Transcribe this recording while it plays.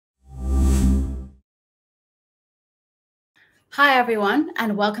Hi, everyone,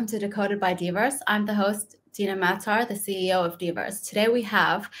 and welcome to Decoded by DVerse. I'm the host, Dina Matar, the CEO of DVerse. Today we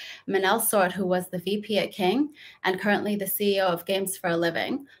have Manel Sort, who was the VP at King and currently the CEO of Games for a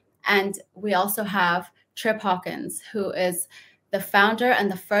Living. And we also have Trip Hawkins, who is the founder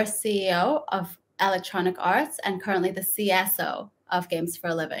and the first CEO of Electronic Arts and currently the CSO of Games for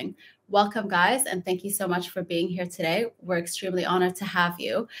a Living. Welcome, guys, and thank you so much for being here today. We're extremely honored to have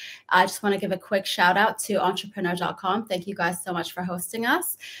you. I just want to give a quick shout out to entrepreneur.com. Thank you guys so much for hosting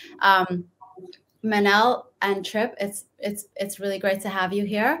us. Manel and Trip, it's really great to have you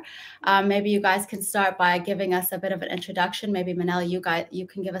here. Maybe you guys can start by giving us a bit of an introduction. Maybe Manel, you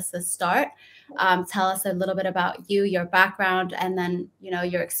can give us the start. Tell us a little bit about you, your background, and then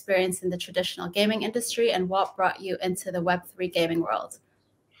your experience in the traditional gaming industry and what brought you into the Web3 gaming world.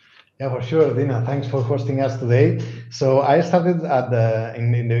 Yeah, for sure, Dina. Thanks for hosting us today. So I started at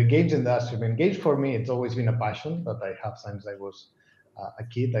in the games industry. I mean, games for me, it's always been a passion that I have since I was a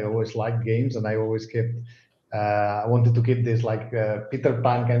kid. I always liked games, and I always kept. I wanted to keep this like Peter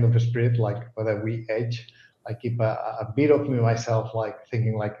Pan kind of a spirit, like whether we age. I keep a bit of me myself, like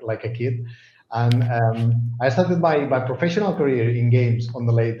thinking like a kid. And I started my professional career in games in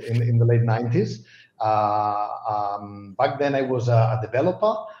the late 90s. Back then, I was a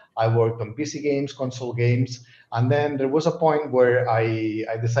developer. I worked on PC games, console games, and then there was a point where I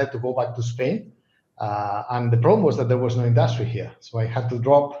decided to go back to Spain. And the problem was that there was no industry here. So I had to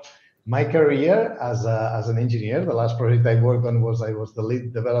drop my career as an engineer. The last project I worked on I was the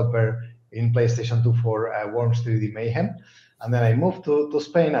lead developer in PlayStation 2 for Worms 3D Mayhem. And then I moved to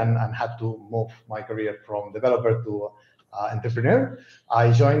Spain and had to move my career from developer to entrepreneur.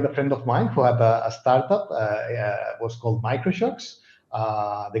 I joined a friend of mine who had a startup. It was called Microshocks.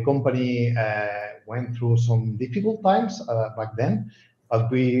 The company went through some difficult times back then, but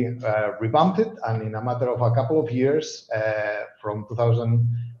we revamped it, and in a matter of a couple of years, from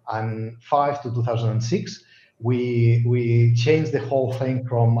 2005 to 2006, we changed the whole thing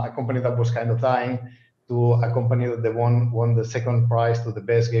from a company that was kind of dying to a company that won the second prize to the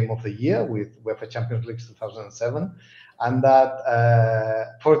best game of the year with UEFA Champions League 2007, and that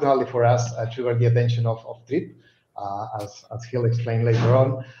fortunately for us triggered the attention of Trip. As he'll explain later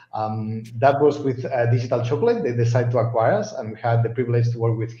on, that was with Digital Chocolate. They decided to acquire us, and we had the privilege to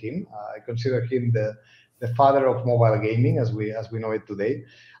work with him. I consider him the father of mobile gaming as we know it today.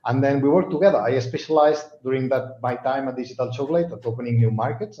 And then we worked together. I specialized during my time at Digital Chocolate at opening new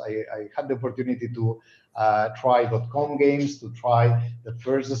markets. I had the opportunity to try .com games, to try the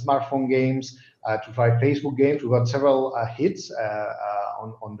first smartphone games, to try Facebook games. We got several hits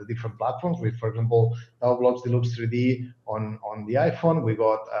on the different platforms. With, for example, Blocks Deluxe 3D on the iPhone. We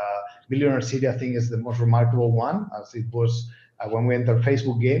got Millionaire City. I think is the most remarkable one, as it was when we entered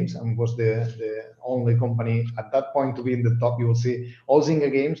Facebook games and was the only company at that point to be in the top. You will see all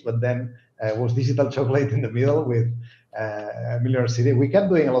Zynga games, but then was Digital Chocolate in the middle with Millionaire City. We kept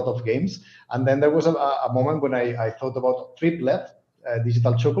doing a lot of games, and then there was a moment when I thought about Trip left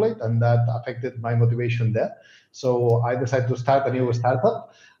Digital Chocolate, and that affected my motivation there. So I decided to start a new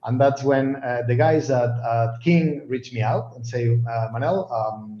startup, and that's when the guys at King reached me out and say, Manel,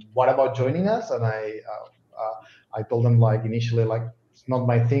 what about joining us? And I told them, like, initially, like, it's not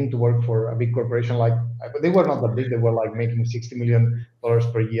my thing to work for a big corporation. Like, they were not that big. They were like making $60 million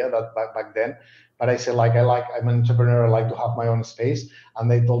per year back then. But I said, like, I'm an entrepreneur. I like to have my own space. And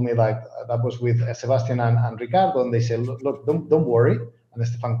they told me, like, that was with Sebastian and Ricardo. And they said, look, don't worry. And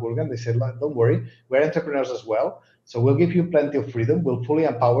Stefan Kurgan, they said, don't worry. We're entrepreneurs as well. So we'll give you plenty of freedom. We'll fully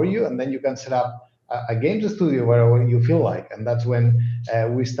empower you. And then you can set up a games studio wherever you feel like. And that's when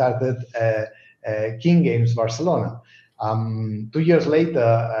we started King Games Barcelona. 2 years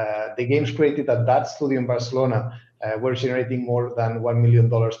later, the games created at that studio in Barcelona were generating more than $1 million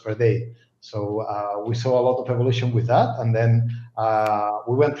per day. So we saw a lot of evolution with that. And then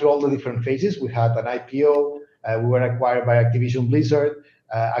we went through all the different phases. We had an IPO. We were acquired by Activision Blizzard.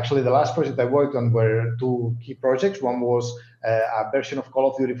 Actually, the last project I worked on were two key projects. One was a version of Call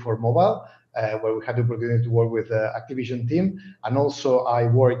of Duty for mobile, where we had the opportunity to work with the Activision team. And also I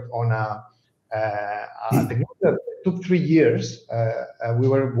worked on a technology that took 3 years. We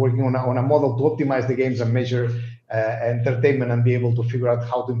were working on a model to optimize the games and measure entertainment and be able to figure out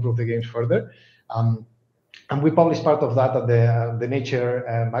how to improve the games further. And we published part of that at the Nature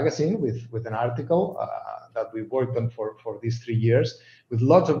magazine with an article that we worked on for these 3 years, with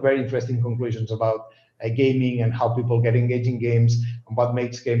lots of very interesting conclusions about gaming and how people get engaged in games and what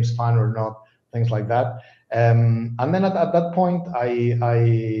makes games fun or not, things like that. And then at that point, I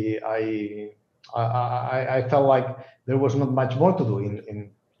felt like there was not much more to do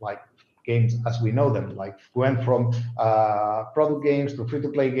in like games as we know them. Like we went from product games to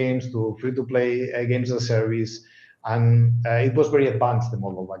free-to-play games to free-to-play games as a service, and it was very advanced, the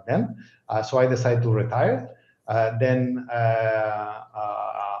model back then. So I decided to retire. Then I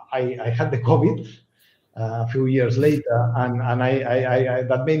had the COVID a few years later, and I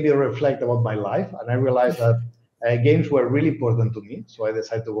that made me reflect about my life, and I realized that games were really important to me, so I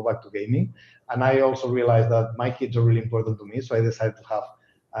decided to go back to gaming. And I also realized that my kids are really important to me, so I decided to have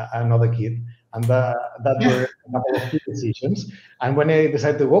another kid. And that were a couple of key decisions. And when I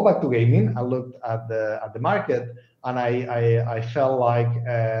decided to go back to gaming, I looked at the market, and I felt like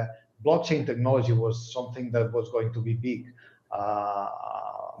blockchain technology was something that was going to be big.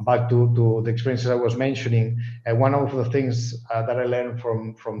 Back to the experiences I was mentioning, one of the things that I learned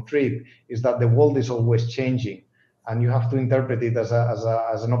from Trip is that the world is always changing, and you have to interpret it as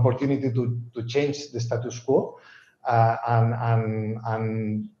an opportunity to change the status quo.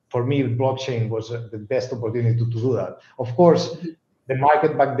 And for me, blockchain was the best opportunity to do that. Of course, the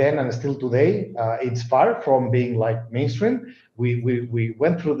market back then and still today, it's far from being like mainstream. We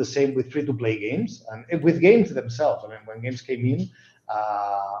went through the same with free-to-play games and with games themselves. I mean, when games came in,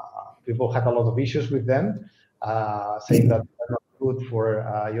 people had a lot of issues with them, saying that they're not good for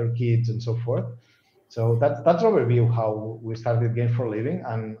your kids and so forth. So that's overview how we started Games for a Living,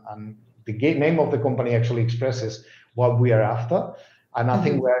 and the name of the company actually expresses what we are after. And I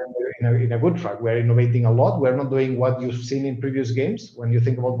think we're in a good track. We're innovating a lot. We're not doing what you've seen in previous games. When you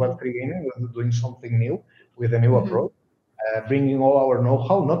think about Web3 gaming, we're doing something new with a new approach, bringing all our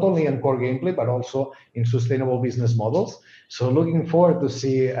know-how, not only in core gameplay, but also in sustainable business models. So looking forward to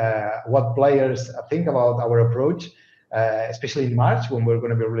see what players think about our approach, especially in March, when we're going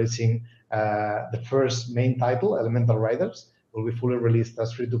to be releasing the first main title, Elemental Riders, will be fully released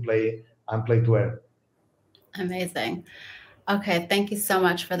as free-to-play and play-to-earn. Amazing. Okay, thank you so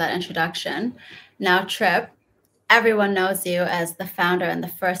much for that introduction. Now, Trip, everyone knows you as the founder and the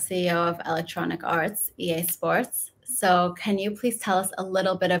first CEO of Electronic Arts, EA Sports. So can you please tell us a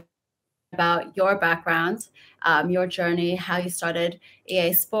little bit about your background, your journey, how you started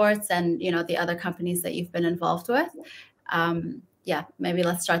EA Sports, and the other companies that you've been involved with? Yeah, maybe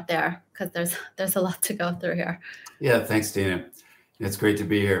let's start there, because there's a lot to go through here. Yeah, thanks, Tina. It's great to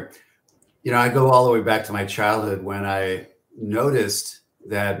be here. I go all the way back to my childhood when I noticed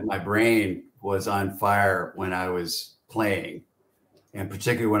that my brain was on fire when I was playing, and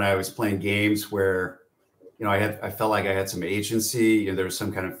particularly when I was playing games where, I felt like I had some agency. There was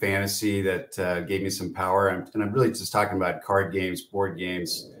some kind of fantasy that gave me some power. And I'm really just talking about card games, board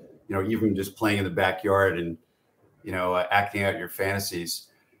games, even just playing in the backyard and, acting out your fantasies.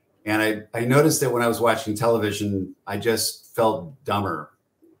 And I noticed that when I was watching television, I just felt dumber.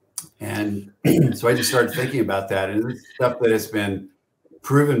 And so I just started thinking about that. And it's stuff that has been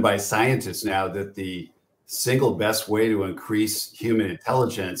proven by scientists now, that the single best way to increase human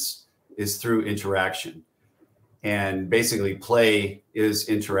intelligence is through interaction. And basically play is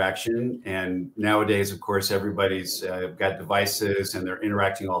interaction. And nowadays, of course, everybody's got devices and they're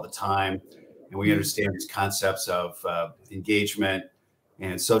interacting all the time. And we understand these concepts of engagement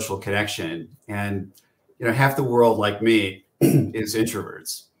and social connection. And, half the world, like me, is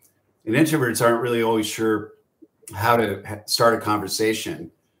introverts. And introverts aren't really always sure how to start a conversation.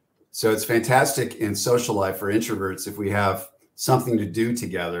 So it's fantastic in social life for introverts if we have something to do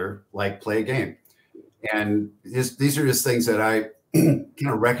together, like play a game. And these are just things that I kind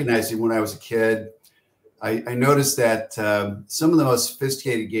of recognized when I was a kid. I noticed that some of the most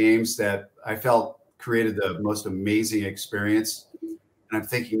sophisticated games that I felt created the most amazing experience. And I'm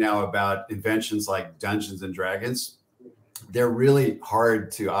thinking now about inventions like Dungeons and Dragons. They're really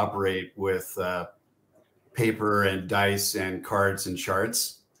hard to operate with paper and dice and cards and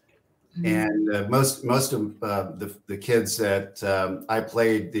charts. And most of the kids that I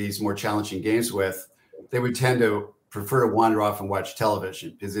played these more challenging games with, they would tend to prefer to wander off and watch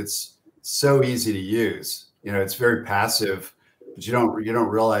television because it's so easy to use. It's very passive, but you don't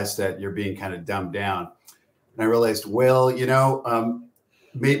realize that you're being kind of dumbed down. And I realized, well,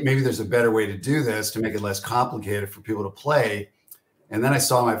 maybe there's a better way to do this to make it less complicated for people to play. And then I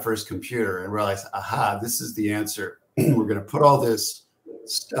saw my first computer and realized, aha, this is the answer. We're going to put all this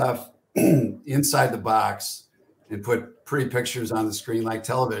stuff inside the box and put pretty pictures on the screen like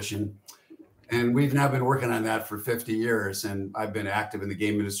television. And we've now been working on that for 50 years. And I've been active in the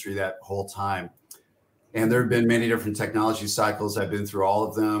game industry that whole time. And there have been many different technology cycles. I've been through all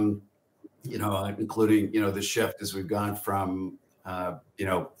of them, including, the shift as we've gone from,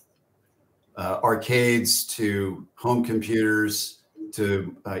 arcades to home computers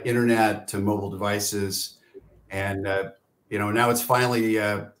to internet to mobile devices. And, now it's finally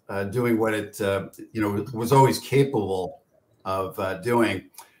doing what it was always capable of doing.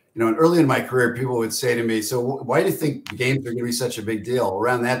 And early in my career, people would say to me, so why do you think games are going to be such a big deal?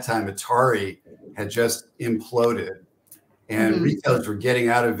 Around that time, Atari had just imploded and retailers were getting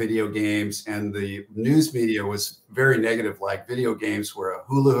out of video games, and the news media was very negative, like video games were a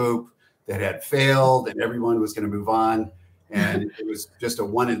hula hoop that had failed and everyone was going to move on. And it was just a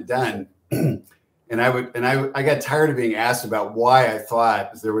one and done. And I got tired of being asked about why I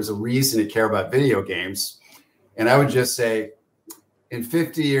thought there was a reason to care about video games. And I would just say, in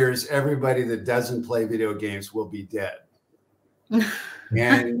 50 years, everybody that doesn't play video games will be dead.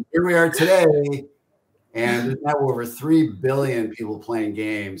 And here we are today, and there's now over 3 billion people playing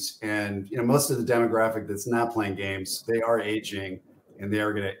games. And most of the demographic that's not playing games, they are aging, and they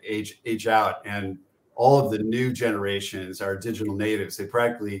are going to age out. And all of the new generations are digital natives. They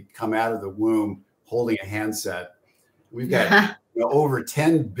practically come out of the womb holding a handset. We've got over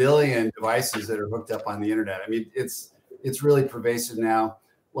 10 billion devices that are hooked up on the internet. I mean, it's really pervasive now.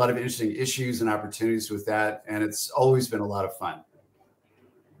 A lot of interesting issues and opportunities with that. And it's always been a lot of fun.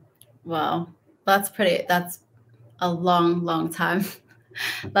 Wow. That's a long time.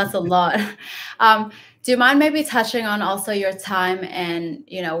 That's a lot. Do you mind maybe touching on also your time and,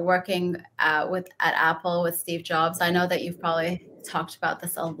 working at Apple with Steve Jobs? I know that you've probably talked about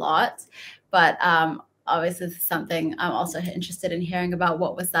this a lot, but obviously this is something I'm also interested in hearing about.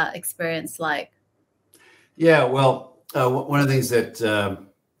 What was that experience like? Yeah, well, one of the things that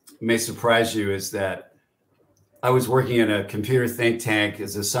may surprise you is that I was working in a computer think tank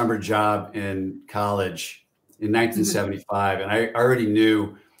as a summer job in college in 1975. And I already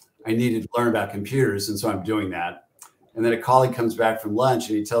knew I needed to learn about computers. And so I'm doing that. And then a colleague comes back from lunch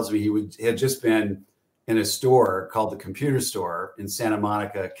and he tells me he had just been in a store called the Computer Store in Santa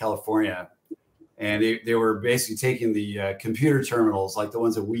Monica, California. And they were basically taking the computer terminals, like the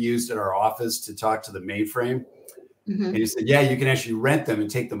ones that we used at our office to talk to the mainframe. And he said, yeah, you can actually rent them and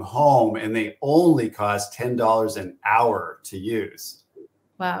take them home. And they only cost $10 an hour to use.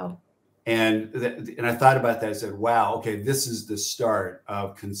 Wow. And I thought about that. I said, wow, okay, this is the start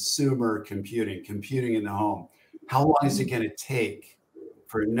of consumer computing in the home. How long is it going to take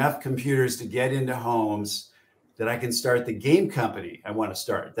for enough computers to get into homes that I can start the game company I want to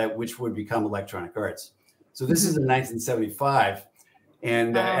start, which would become Electronic Arts? So this is in 1975.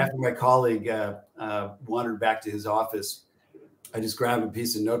 And after my colleague wandered back to his office, I just grabbed a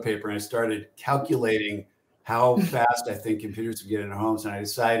piece of notepaper and I started calculating how fast I think computers would get into homes. And I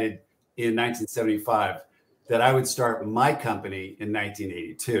decided in 1975 that I would start my company in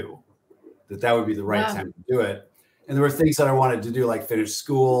 1982, that would be the right time to do it. And there were things that I wanted to do, like finish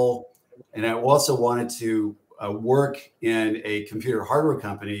school. And I also wanted to work in a computer hardware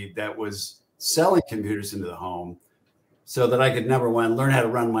company that was selling computers into the home, so that I could, number one, learn how to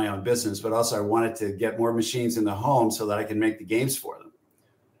run my own business, but also I wanted to get more machines in the home so that I can make the games for them.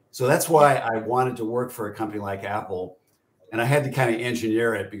 So that's why I wanted to work for a company like Apple. And I had to kind of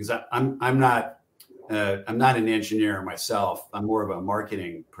engineer it, because I'm not an engineer myself. I'm more of a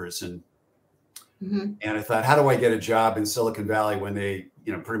marketing person. And I thought, how do I get a job in Silicon Valley when they,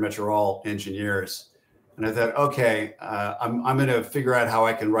 pretty much are all engineers? And I thought, okay, I'm going to figure out how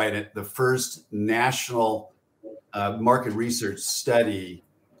I can write the first national market research study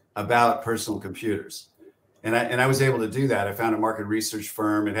about personal computers. And I was able to do that. I found a market research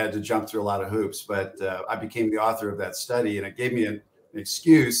firm and had to jump through a lot of hoops, but I became the author of that study, and it gave me an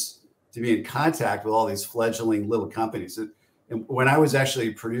excuse to be in contact with all these fledgling little companies. And when I was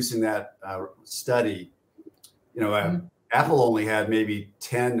actually producing that study, Apple only had maybe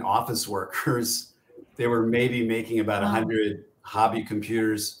 10 office workers. They were maybe making about 100 hobby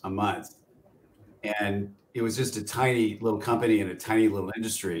computers a month. And it was just a tiny little company in a tiny little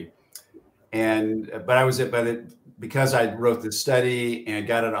industry. But because I wrote this study and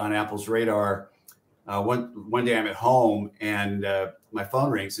got it on Apple's radar, one day I'm at home and my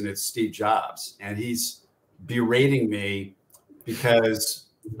phone rings and it's Steve Jobs, and he's berating me because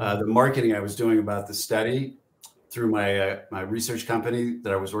the marketing I was doing about the study through my research company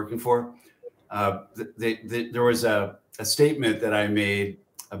that I was working for, there was a statement that I made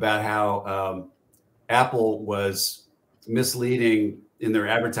about how Apple was misleading in their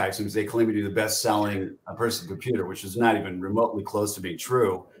advertising, because they claim to be the best-selling personal computer, which is not even remotely close to being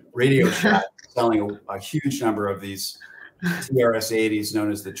true. Radio Shack selling a huge number of these TRS-80s,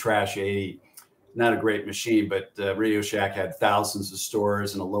 known as the Trash 80. Not a great machine, but Radio Shack had thousands of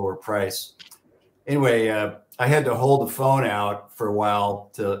stores and a lower price. Anyway, I had to hold the phone out for a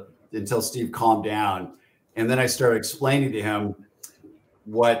while until Steve calmed down. And then I started explaining to him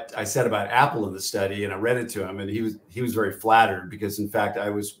what I said about Apple in the study, and I read it to him, and he was very flattered because, in fact, I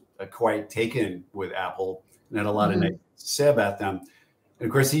was quite taken with Apple and had a lot of nice to say about them. And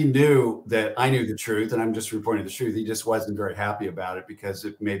of course, he knew that I knew the truth, and I'm just reporting the truth. He just wasn't very happy about it because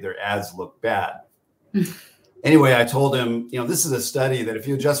it made their ads look bad. Anyway, I told him, this is a study that if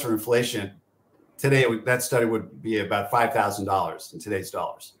you adjust for inflation, today that study would be about $5,000 in today's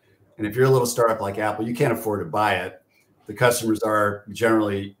dollars. And if you're a little startup like Apple, you can't afford to buy it. The customers are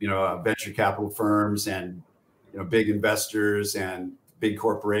generally, venture capital firms and, big investors and big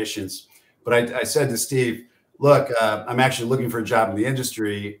corporations. But I said to Steve, look, I'm actually looking for a job in the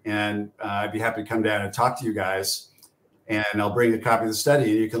industry, and I'd be happy to come down and talk to you guys, and I'll bring a copy of the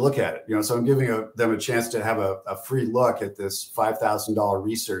study and you can look at it. So I'm giving them a chance to have a free look at this $5,000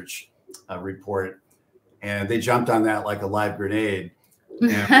 research report. And they jumped on that like a live grenade.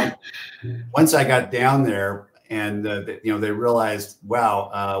 And once I got down there and, they realized,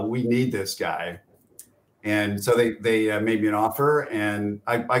 wow, we need this guy. And so they made me an offer, and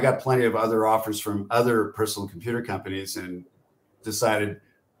I got plenty of other offers from other personal computer companies, and decided,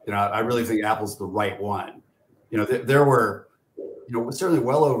 I really think Apple's the right one. There were, certainly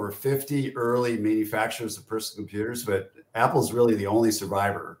well over 50 early manufacturers of personal computers, but Apple's really the only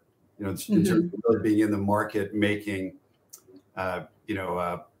survivor, in terms of really being in the market making,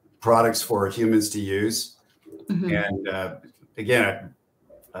 products for humans to use. And again,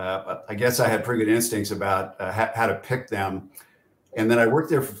 I guess I had pretty good instincts about how to pick them. And then I worked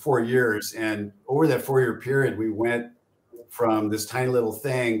there for 4 years. And over that 4-year period, we went from this tiny little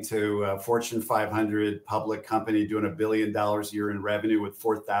thing to a Fortune 500 public company doing $1 billion a year in revenue with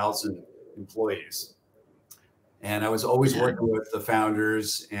 4,000 employees. And I was always working with the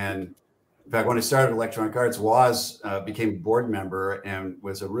founders. And in fact, when I started Electronic Arts, Woz became a board member and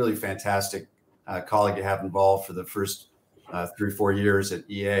was a really fantastic colleague to have involved for the first 3 or 4 years at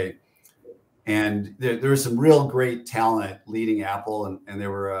EA. And there was some real great talent leading Apple, and they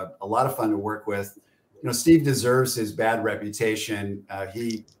were a lot of fun to work with. Steve deserves his bad reputation.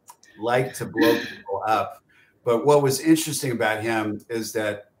 He liked to blow people up. But what was interesting about him is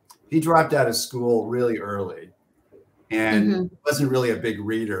that he dropped out of school really early and wasn't really a big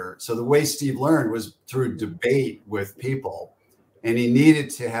reader. So the way Steve learned was through debate with people. And he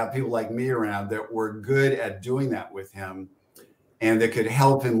needed to have people like me around that were good at doing that with him and that could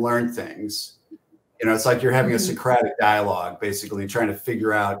help him learn things. It's like you're having a Socratic dialogue, basically, and trying to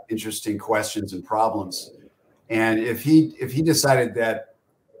figure out interesting questions and problems. And if he decided that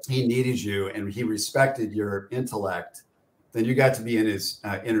he needed you and he respected your intellect, then you got to be in his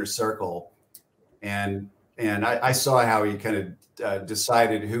inner circle. And I saw how he kind of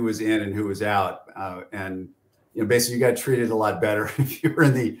decided who was in and who was out. And basically, you got treated a lot better if you were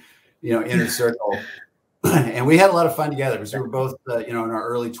in the inner circle. And we had a lot of fun together because we were both, in our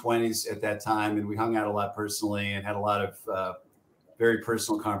early 20s at that time, and we hung out a lot personally and had a lot of very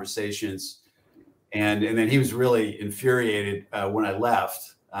personal conversations. And then he was really infuriated when I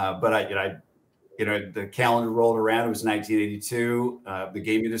left. But the calendar rolled around. It was 1982. The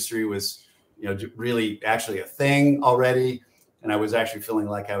game industry was, really actually a thing already, and I was actually feeling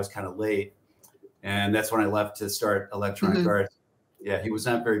like I was kind of late. And that's when I left to start Electronic Arts. Yeah, he was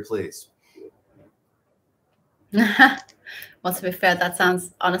not very pleased. Well, to be fair, that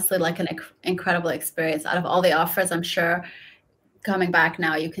sounds honestly like an incredible experience. Out of all the offers, I'm sure coming back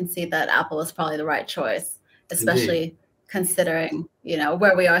now, you can see that Apple was probably the right choice, especially considering,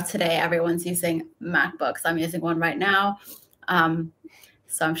 where we are today. Everyone's using MacBooks. I'm using one right now.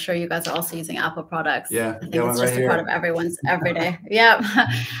 So I'm sure you guys are also using Apple products. Yeah, I think it's just a part of everyone's everyday. Yeah,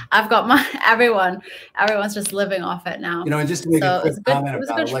 I've got everyone's just living off it now. And just to make a quick comment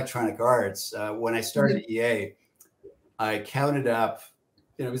about Electronic Arts, when I started EA, I counted up,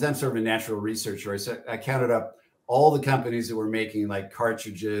 because I'm sort of a natural researcher. So I counted up all the companies that were making like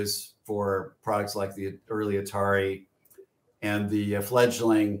cartridges for products like the early Atari and the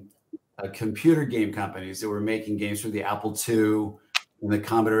fledgling computer game companies that were making games for the Apple II and the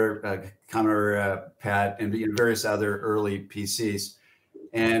Commodore PAT and various other early PCs.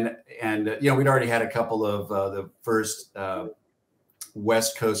 And we'd already had a couple of the first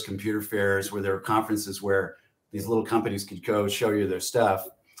West Coast computer fairs where there were conferences where these little companies could go show you their stuff.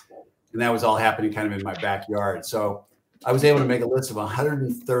 And that was all happening kind of in my backyard. So I was able to make a list of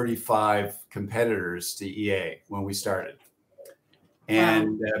 135 competitors to EA when we started.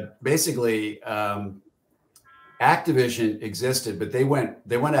 And basically, Activision existed, but they went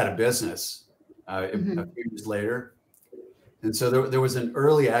out of business a few years later. And so there was an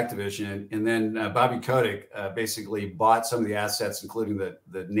early Activision, and then Bobby Kotick basically bought some of the assets, including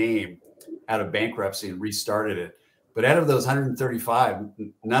the name, out of bankruptcy and restarted it. But out of those 135,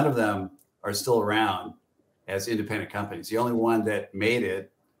 none of them are still around as independent companies. The only one that made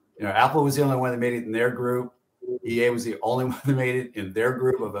it, Apple was the only one that made it in their group. EA was the only one that made it in their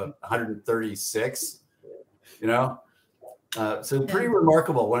group of 136. So pretty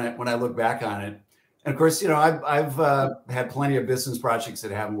remarkable when I look back on it. And of course, I've had plenty of business projects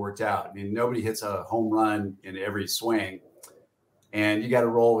that haven't worked out. I mean, nobody hits a home run in every swing, and you got to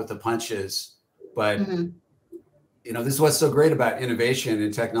roll with the punches. But this is what's so great about innovation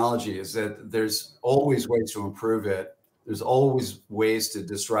and technology, is that there's always ways to improve it. There's always ways to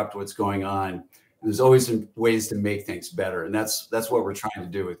disrupt what's going on. There's always ways to make things better. And that's what we're trying to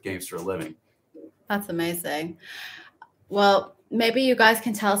do with Games for a Living. That's amazing. Well, maybe you guys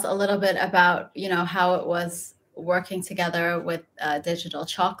can tell us a little bit about, how it was working together with Digital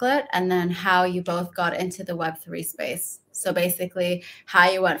Chocolate, and then how you both got into the Web3 space. So basically how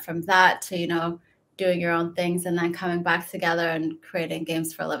you went from that to, doing your own things and then coming back together and creating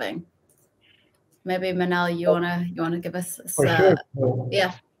Games for a Living. Maybe Manel, you wanna give us sure.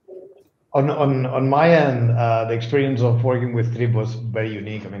 Yeah. On my end, the experience of working with Trip was very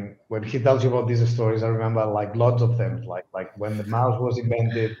unique. I mean, when he tells you about these stories, I remember like lots of them, like when the mouse was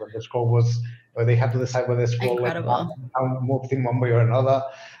invented, when the scroll was, where they had to decide whether the scroll moved in one way or another.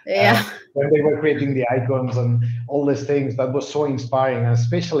 Yeah. When they were creating the icons and all these things, that was so inspiring. And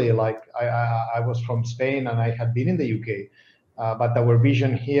especially like I was from Spain and I had been in the UK, but our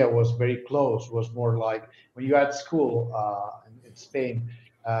vision here was very close. Was more like when you are at school in Spain.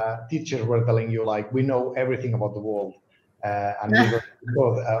 Teachers were telling you like, we know everything about the world, and we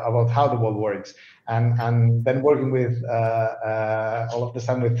know about how the world works. And then working with all of the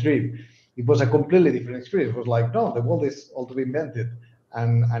time with Trip, it was a completely different experience. It was like, no, the world is all to be invented,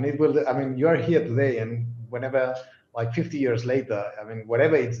 and it will. I mean, you are here today, and whenever like 50 years later, I mean,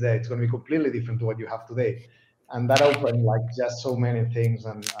 whatever it's there, it's going to be completely different to what you have today. And that opened like just so many things,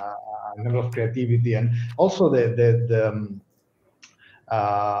 and a level of creativity, and also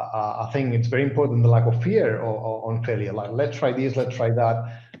I think it's very important, the lack of fear on failure. Like, let's try this, let's try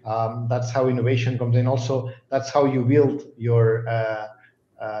that. That's how innovation comes in. Also, that's how you build your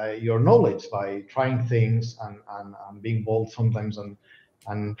knowledge, by trying things and being bold sometimes, and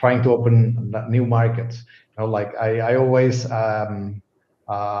trying to open new markets. Like I always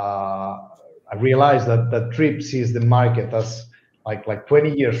I realize that Trip sees the market as like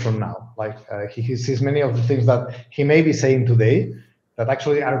 20 years from now. Like he sees many of the things that he may be saying today that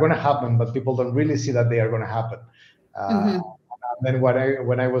actually are going to happen, but people don't really see that they are going to happen. And then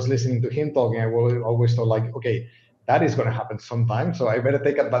when I was listening to him talking, I always thought like, okay, that is going to happen sometime, so I better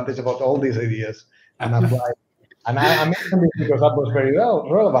take advantage about all these ideas and apply. And I mentioned this because that was very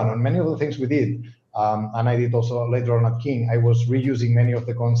relevant on many of the things we did. And I did also later on at King. I was reusing many of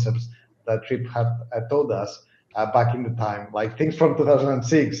the concepts that Trip had told us back in the time, like things from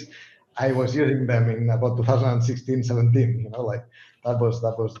 2006. I was using them in about 2016, 17. Like that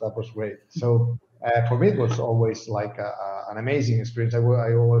was great. So for me, it was always like an amazing experience. I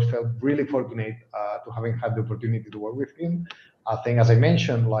always felt really fortunate to having had the opportunity to work with him. I think, as I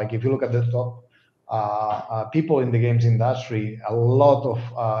mentioned, like if you look at the top people in the games industry, a lot of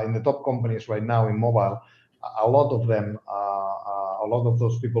in the top companies right now in mobile, a lot of them, a lot of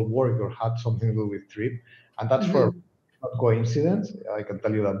those people work or had something to do with Trip, and that's for not coincidence. I can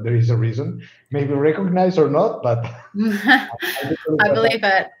tell you that there is a reason, maybe recognized or not, but I believe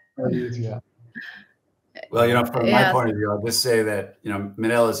it. Yeah. Well, from my point of view, I'll just say that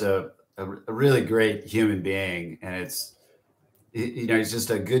Manel is a really great human being, and he's just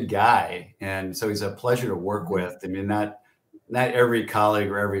a good guy, and so he's a pleasure to work with. I mean, not every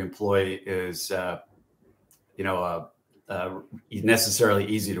colleague or every employee is necessarily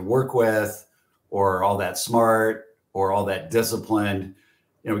easy to work with, or all that smart, or all that disciplined.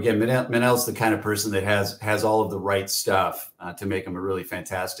 Again, Manel's the kind of person that has all of the right stuff to make him a really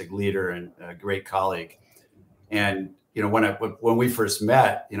fantastic leader and a great colleague. And when we first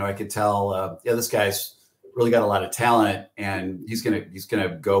met, I could tell, this guy's really got a lot of talent, and he's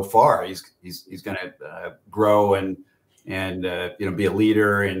gonna go far. He's gonna grow and be a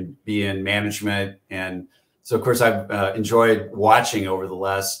leader and be in management. And so, of course, I've enjoyed watching over the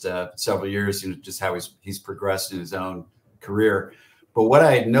last several years, just how he's progressed in his own career. But what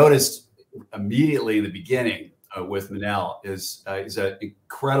I had noticed immediately in the beginning with Manel is he's an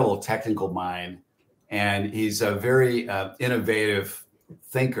incredible technical mind, and he's a very innovative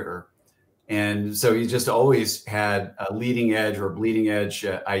thinker. And so he just always had a leading edge or bleeding edge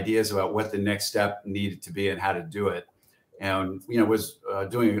ideas about what the next step needed to be and how to do it. And, was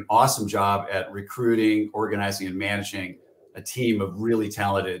doing an awesome job at recruiting, organizing, and managing a team of really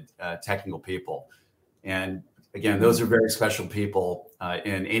talented technical people. And again, those are very special people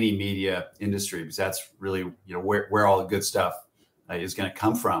in any media industry, because that's really, where all the good stuff is going to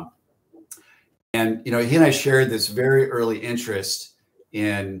come from. And, he and I shared this very early interest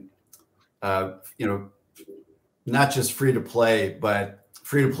in, not just free to play, but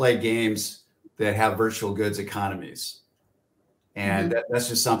free to play games that have virtual goods economies. And that's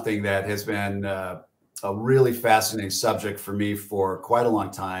just something that has been a really fascinating subject for me for quite a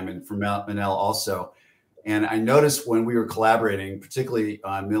long time, and for Manel also. And I noticed when we were collaborating, particularly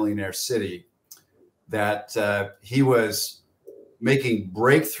on Millionaire City, that he was making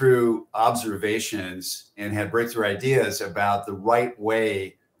breakthrough observations and had breakthrough ideas about the right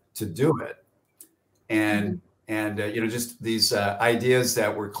way to do it. And just these ideas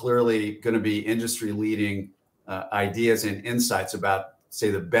that were clearly going to be industry leading ideas and insights about, say,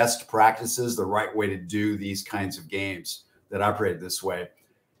 the best practices, the right way to do these kinds of games that operate this way.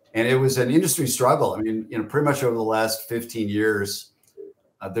 And it was an industry struggle. I mean, pretty much over the last 15 years,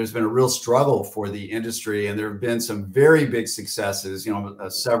 there's been a real struggle for the industry, and there have been some very big successes,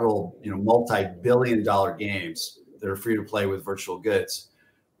 several, multi-billion-dollar games that are free to play with virtual goods.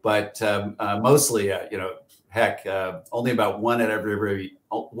 But mostly, only about one out of every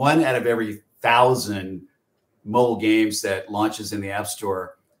 1,000 mobile games that launches in the App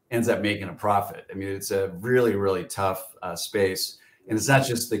Store ends up making a profit. I mean, it's a really, really tough space. And it's not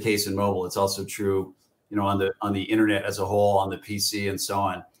just the case in mobile. It's also true, on the internet as a whole, on the PC and so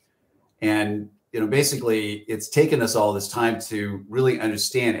on. And, basically it's taken us all this time to really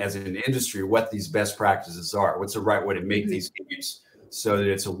understand as an industry what these best practices are. What's the right way to make these games so that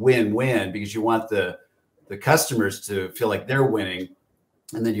it's a win-win, because you want the customers to feel like they're winning.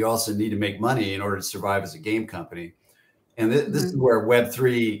 And then you also need to make money in order to survive as a game company. And this is where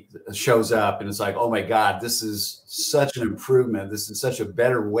Web3 shows up, and it's like, oh my God, this is such an improvement. This is such a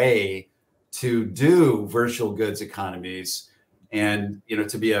better way to do virtual goods economies, and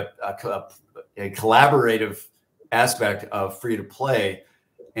to be a collaborative aspect of free to play,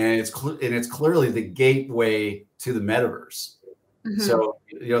 and it's clearly the gateway to the metaverse. So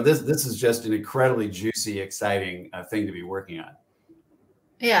this is just an incredibly juicy, exciting thing to be working on.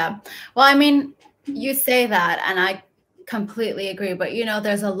 Yeah, well, I mean, you say that, and I completely agree, but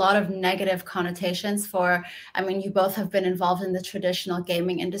there's a lot of negative connotations for, I mean, you both have been involved in the traditional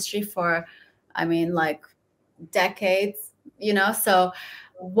gaming industry for, I mean, like decades, so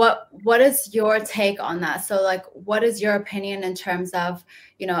what is your take on that? So like, what is your opinion in terms of,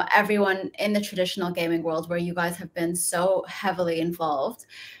 everyone in the traditional gaming world, where you guys have been so heavily involved,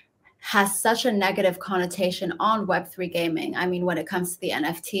 has such a negative connotation on Web3 gaming? I mean, when it comes to the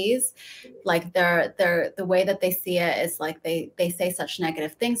NFTs, like the way that they see it is like they say such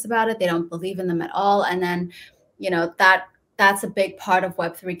negative things about it. They don't believe in them at all. And then, that's a big part of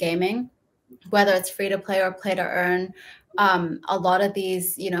Web3 gaming, whether it's free to play or play to earn. A lot of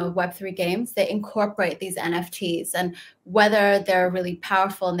these, Web3 games, they incorporate these NFTs, and whether they're really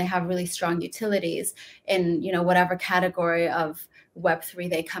powerful and they have really strong utilities in, whatever category of Web3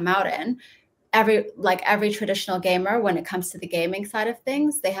 they come out in, every traditional gamer, when it comes to the gaming side of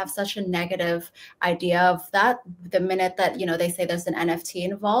things, they have such a negative idea of that. The minute that, they say there's an NFT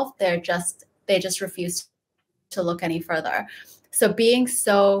involved, they just refuse to look any further. So being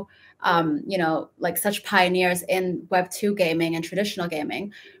so, like such pioneers in Web2 gaming and traditional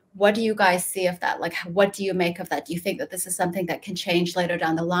gaming, what do you guys see of that? Like, what do you make of that? Do you think that this is something that can change later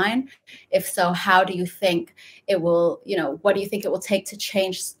down the line? If so, how do you think it will, what do you think it will take to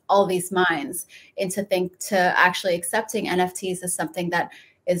change all these minds to actually accepting NFTs as something that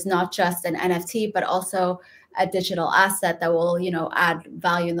is not just an NFT, but also a digital asset that will, add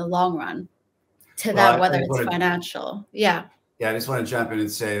value in the long run to that, whether it's financial? Yeah. Yeah, I just want to jump in and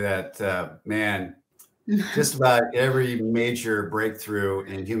say that, man, just about every major breakthrough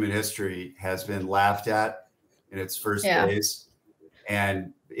in human history has been laughed at in its first days.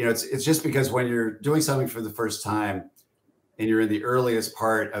 And, it's just because when you're doing something for the first time and you're in the earliest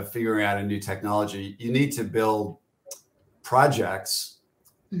part of figuring out a new technology, you need to build projects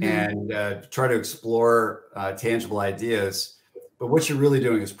and try to explore tangible ideas. But what you're really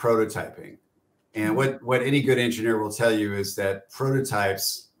doing is prototyping. And what any good engineer will tell you is that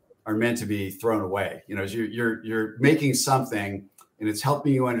prototypes are meant to be thrown away. You're making something, and it's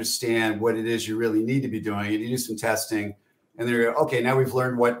helping you understand what it is you really need to be doing. And you do some testing, and then you go, okay, now we've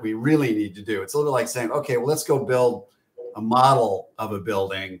learned what we really need to do. It's a little like saying, okay, well, let's go build a model of a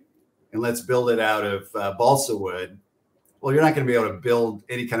building, and let's build it out of balsa wood. Well, you're not going to be able to build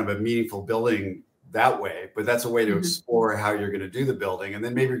any kind of a meaningful building that way, but that's a way to explore how you're going to do the building. And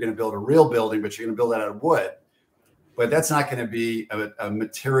then maybe you're going to build a real building, but you're going to build that out of wood. But that's not going to be a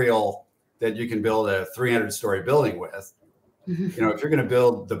material that you can build a 300-story building with. You know, if you're going to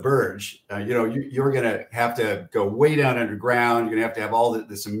build the Burj, you know, you're going to have to go way down underground. You're going to have all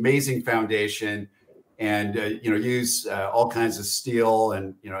this amazing foundation, and you know, use all kinds of steel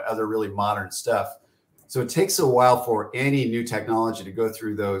and, you know, other really modern stuff. So it takes a while for any new technology to go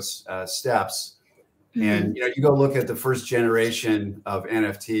through those steps. And you know, you go look at the first generation of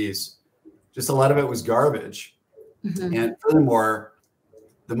NFTs, just a lot of it was garbage. And furthermore,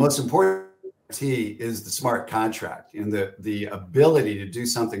 the most important NFT is the smart contract and the ability to do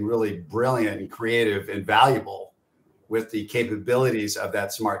something really brilliant and creative and valuable with the capabilities of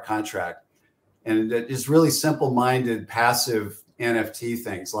that smart contract. And it is really simple-minded, passive NFT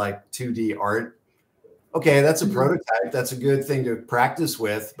things like 2D art. Okay, that's a prototype. That's a good thing to practice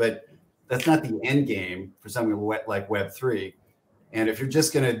with, but that's not the end game for something like Web3. And if you're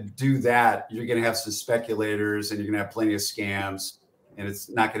just going to do that, you're going to have some speculators and you're going to have plenty of scams, and it's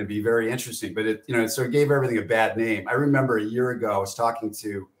not going to be very interesting. But it, you know, it sort of gave everything a bad name. I remember a year ago, I was talking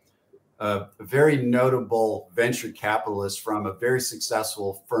to a very notable venture capitalist from a very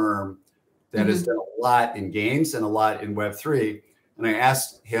successful firm that has done a lot in games and a lot in Web3. And I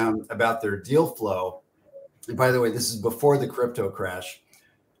asked him about their deal flow. And by the way, this is before the crypto crash.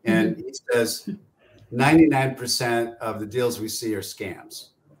 And he says, 99% of the deals we see are scams.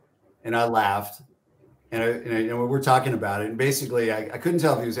 And I laughed. And you know, we're talking about it. And basically, I couldn't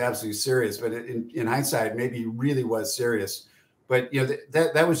tell if he was absolutely serious, but in hindsight, maybe he really was serious. But you know,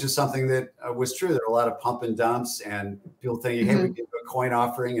 that was just something that was true. There were a lot of pump and dumps, and people thinking, hey, we can do a coin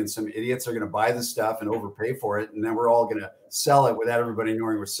offering, and some idiots are going to buy the stuff and overpay for it, and then we're all going to sell it without everybody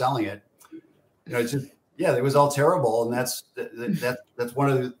knowing we're selling it. You know, it's just, yeah, it was all terrible, and that's one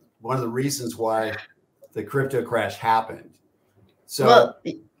of the reasons why the crypto crash happened. So, well,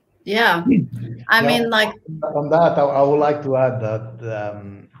 yeah, I mean, like on that, I would like to add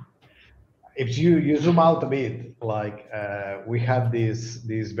that if you zoom out a bit, like we had these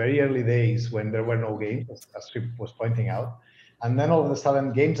very early days when there were no games, as Trip was pointing out, and then all of a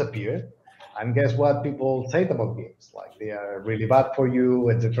sudden games appeared, and guess what people said about games? Like they are really bad for you,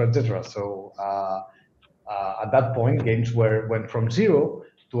 etc., etc. So at that point, games went from 0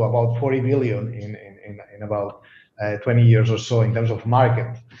 to about 40 billion in about 20 years or so in terms of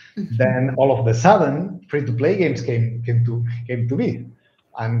market. Then all of a sudden, free-to-play games came to be,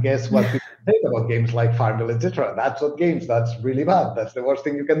 and guess what people say about games like Farmville, etc. That's not games. That's really bad. That's the worst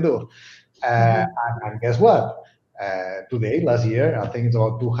thing you can do. And guess what? Today, last year, I think it's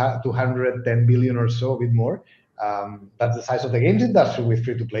about 210 billion or so, a bit more. That's the size of the games industry with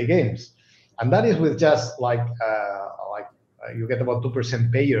free-to-play games, and that is with just like you get about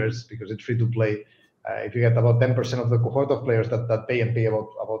 2% payers because it's free-to-play. If you get about 10% of the cohort of players that pay and pay about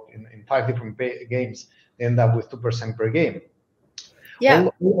in 5 different games, they end up with 2% per game. Yeah.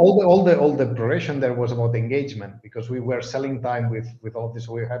 All the progression there was about engagement, because we were selling time with all of this.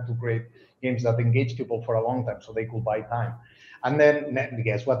 So we had to create games that engage people for a long time so they could buy time. And then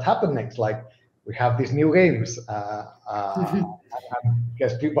guess what happened next? Like we have these new games. And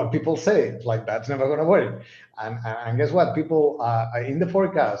guess what people say, like that's never going to work. And guess what? People in the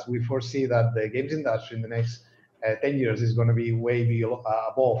forecast, we foresee that the games industry in the next 10 years is going to be way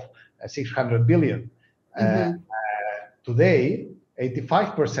above 600 billion. Today,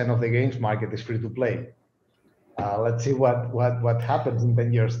 85% of the games market is free to play. Let's see what happens in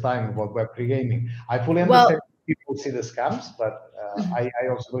 10 years time about Web3 gaming. I fully understand people see the scams, but I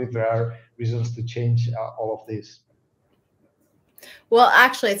also believe there are reasons to change all of this. Well,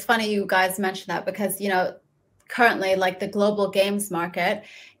 actually, it's funny you guys mentioned that, because, you know, currently, like the global games market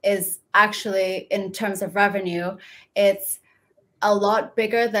is actually, in terms of revenue, it's a lot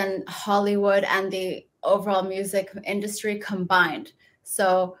bigger than Hollywood and the overall music industry combined.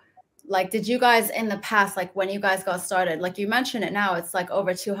 So like, did you guys in the past, like when you guys got started, like you mentioned it now, it's like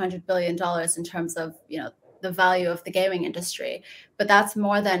over $200 billion in terms of, you know, the value of the gaming industry, but that's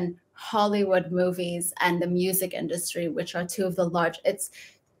more than Hollywood movies and the music industry, which are two of the large, it's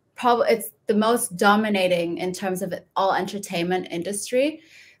the most dominating in terms of all entertainment industry.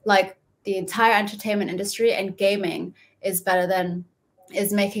 Like the entire entertainment industry, and gaming is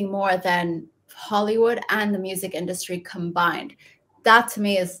making more than Hollywood and the music industry combined. That to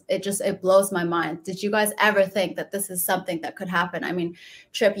me it blows my mind. Did you guys ever think that this is something that could happen? I mean,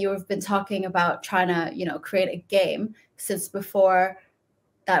 Trip, you have been talking about trying to, you know, create a game since before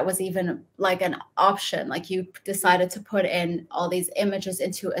that was even like an option. Like you decided to put in all these images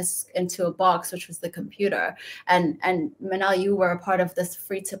into a box, which was the computer. And Manel, you were a part of this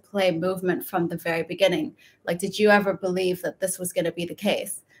free to play movement from the very beginning. Like, did you ever believe that this was going to be the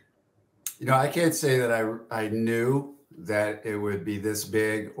case? You know, I can't say that I knew that it would be this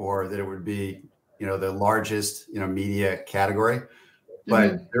big or that it would be, the largest, media category.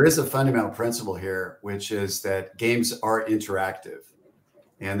 But there is a fundamental principle here, which is that games are interactive.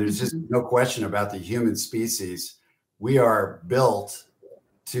 And there's just no question about the human species. We are built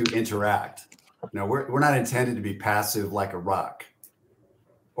to interact. We're not intended to be passive like a rock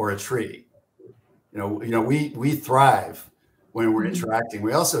or a tree. We thrive when we're interacting.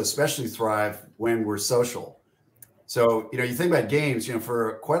 We also especially thrive when we're social. So, you think about games,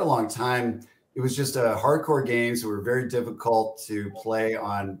 for quite a long time, it was just hardcore games that were very difficult to play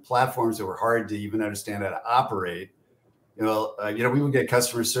on platforms that were hard to even understand how to operate. We would get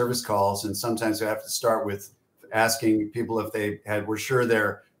customer service calls, and sometimes we have to start with asking people if they were sure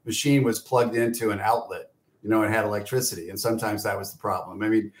their machine was plugged into an outlet, and had electricity. And sometimes that was the problem. I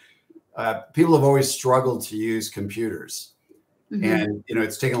mean, people have always struggled to use computers, and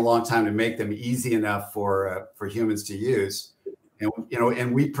it's taken a long time to make them easy enough for humans to use.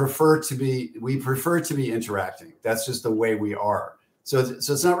 And we prefer to be interacting. That's just the way we are. So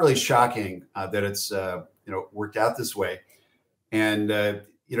it's not really shocking that it's worked out this way. And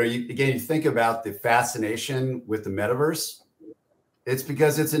you think about the fascination with the metaverse. It's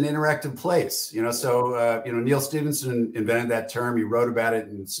because it's an interactive place. So Neil Stephenson invented that term. He wrote about it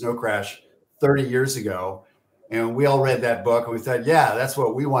in Snow Crash 30 years ago. And we all read that book and we thought, yeah, that's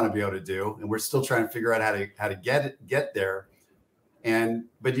what we want to be able to do. And we're still trying to figure out how to get there.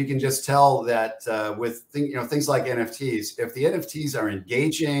 But you can just tell that with things like NFTs, if the NFTs are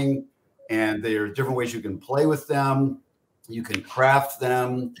engaging and there are different ways you can play with them, you can craft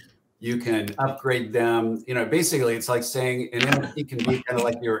them, you can upgrade them. Basically it's like saying an NFT can be kind of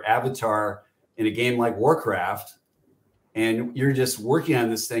like your avatar in a game like Warcraft. And you're just working on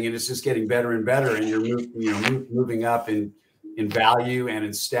this thing and it's just getting better and better. And you're moving up in value and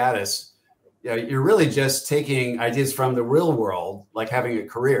in status. Yeah, you're really just taking ideas from the real world, like having a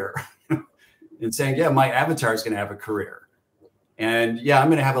career and saying, yeah, my avatar is going to have a career. And yeah, I'm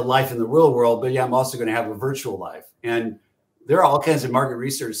going to have a life in the real world, but yeah, I'm also going to have a virtual life. And there are all kinds of market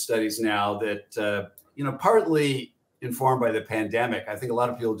research studies now that, partly informed by the pandemic. I think a lot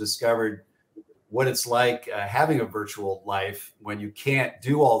of people discovered what it's like having a virtual life when you can't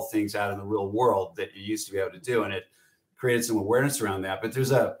do all the things out in the real world that you used to be able to do. And it created some awareness around that. But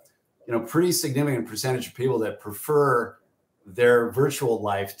there's a pretty significant percentage of people that prefer their virtual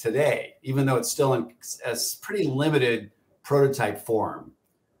life today, even though it's still in a pretty limited prototype form.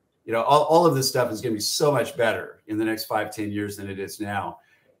 All of this stuff is going to be so much better in the next 5-10 years than it is now.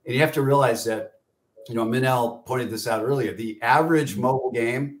 And you have to realize that, Manel pointed this out earlier, the average mobile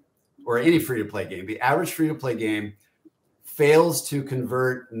game or any free-to-play game, the average free-to-play game fails to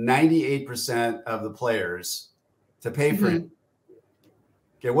convert 98% of the players to pay for it.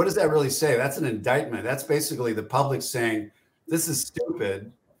 Okay, what does that really say? That's an indictment. That's basically the public saying, this is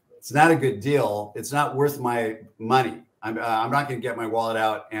stupid. It's not a good deal. It's not worth my money. I'm not going to get my wallet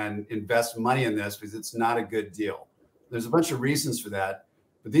out and invest money in this because it's not a good deal. There's a bunch of reasons for that,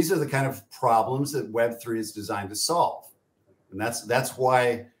 but these are the kind of problems that Web3 is designed to solve. And that's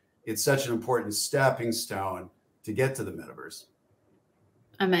why it's such an important stepping stone to get to the metaverse.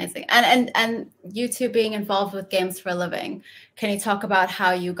 Amazing. And you two being involved with games for a living, can you talk about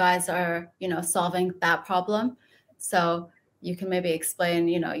how you guys are, solving that problem? So you can maybe explain,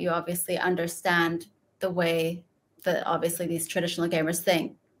 you obviously understand the way that obviously these traditional gamers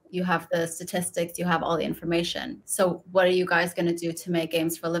think. You have the statistics, you have all the information. So what are you guys going to do to make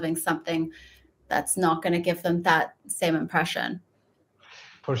games for a living something that's not going to give them that same impression?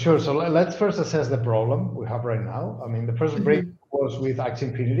 For sure. So let's first assess the problem we have right now. I mean, the first break was with Axie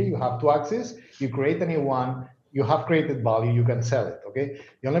Infinity. You have two axes, you create a new one, you have created value, you can sell it, okay?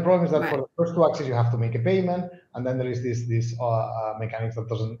 The only problem is that for the first two axes, you have to make a payment, and then there is this mechanics that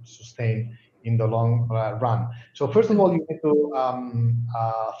doesn't sustain in the long run. So first of all, you need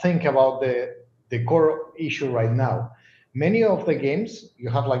to think about the core issue right now. Many of the games, you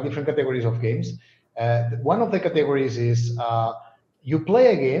have like different categories of games. One of the categories is you play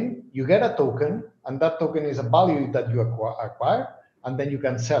a game, you get a token, and that token is a value that you acquire, and then you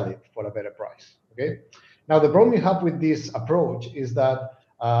can sell it for a better price, okay? Now, the problem you have with this approach is that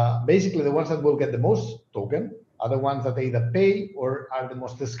basically the ones that will get the most token are the ones that either pay or are the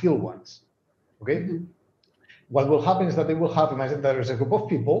most skilled ones, okay? What will happen is that they will have, imagine there is a group of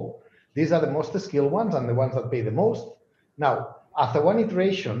people, these are the most skilled ones and the ones that pay the most. Now, after one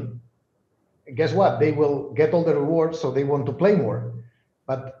iteration, guess what? They will get all the rewards, so they want to play more.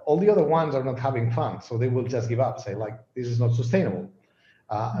 But all the other ones are not having fun, so they will just give up, say, like, this is not sustainable.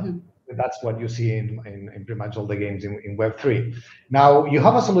 That's what you see in pretty much all the games in Web3. Now, you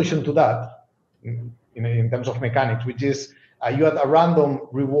have a solution to that. in terms of mechanics, which is you had a random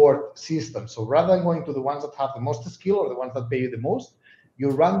reward system. So rather than going to the ones that have the most skill or the ones that pay you the most, you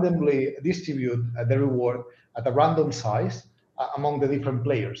randomly distribute the reward at a random size among the different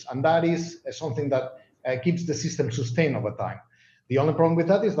players. And that is something that keeps the system sustained over time. The only problem with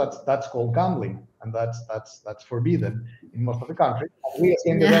that is that's called gambling, and that's forbidden in most of the countries. And we as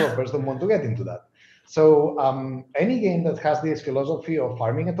game developers don't want to get into that. So any game that has this philosophy of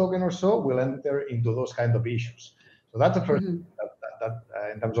farming a token or so will enter into those kind of issues. So that's the first that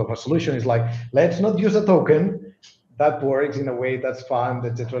in terms of a solution is like, let's not use a token that works in a way that's fun,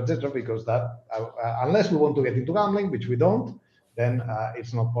 etc., because that unless we want to get into gambling, which we don't, then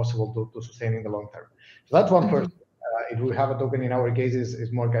it's not possible to sustain in the long term. So that's one first. If we have a token, in our case,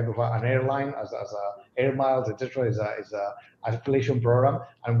 is more kind of an airline as a air miles, etc. is a affiliation program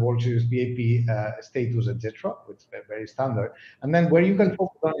and works with VIP status, etc. Which is very standard. And then where you can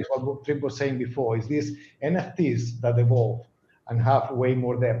focus on is what Trip was saying before, is these NFTs that evolve and have way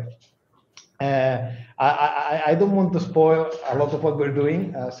more depth. I don't want to spoil a lot of what we're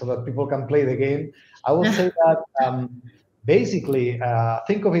doing so that people can play the game. I will say that basically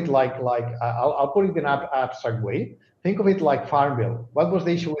think of it like I'll put it in an abstract way. Think of it like Farmville. What was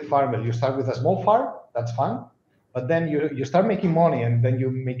the issue with Farmville? You start with a small farm, that's fun, but then you start making money and then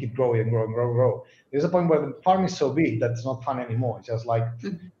you make it grow and grow and grow and grow. There's a point where the farm is so big that's not fun anymore. It's just like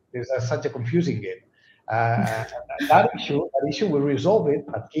there's such a confusing game. That issue will resolve it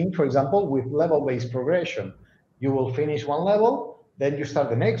at King, for example, with level-based progression. You will finish one level, then you start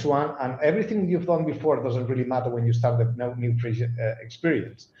the next one, and everything you've done before doesn't really matter when you start the new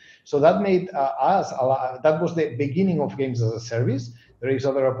experience. So that made us, that was the beginning of games as a service. There is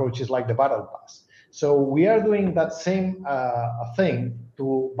other approaches like the Battle Pass. So we are doing that same thing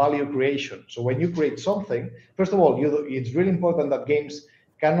to value creation. So when you create something, first of all, it's really important that games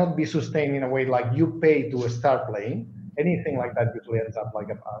cannot be sustained in a way like you pay to start playing. Anything like that usually ends up like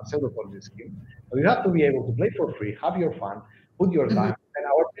a pseudo-Ponzi scheme. So you have to be able to play for free, have your fun, put your time. And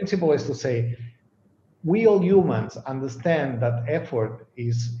our principle is to say, we all humans understand that effort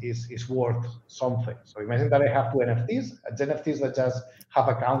is worth something. So imagine that I have two NFTs, NFTs that just have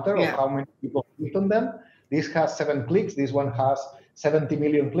a counter of how many people clicked on them. This has 7 clicks, this one has 70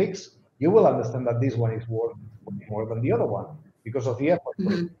 million clicks. You will understand that this one is worth more than the other one because of the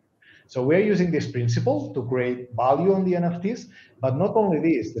effort. So we're using this principle to create value on the NFTs, but not only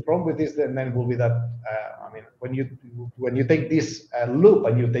this. The problem with this then will be that when you take this loop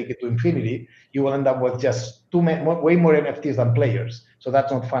and you take it to infinity, you will end up with just way more NFTs than players. So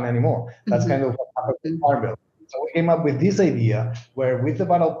that's not fun anymore. That's kind of what happened with Marvel. So we came up with this idea where with the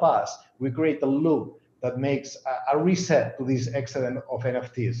Battle Pass, we create a loop that makes a reset to this excellent of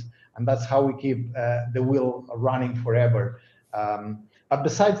NFTs. And that's how we keep the wheel running forever. But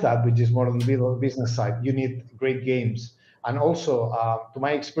besides that, which is more on the business side, you need great games. And also, to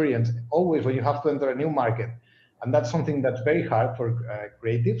my experience, always when you have to enter a new market, and that's something that's very hard for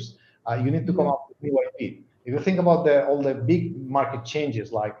creatives, you need to come up with new IP. If you think about all the big market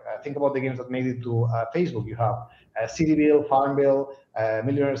changes, like think about the games that made it to Facebook, you have Cityville, Farmville,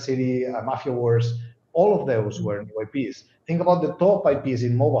 Millionaire City, Mafia Wars, all of those were new IPs. Think about the top IPs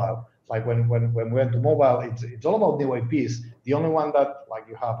in mobile. Like when we went to mobile, it's all about new IPs. The only one that like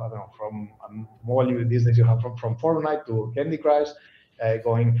you have, I don't know, from mobile these days you have from Fortnite to Candy Crush,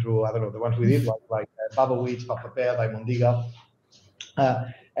 going through, I don't know, the ones we did like Babowitz, Papapea, Diamondiga.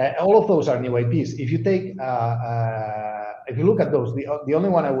 All of those are new IPs. If you take, if you look at those, the only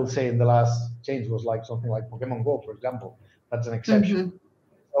one I will say in the last change was like something like Pokemon Go, for example. That's an exception.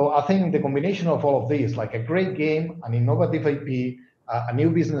 So I think the combination of all of these, like a great game, an innovative IP, a new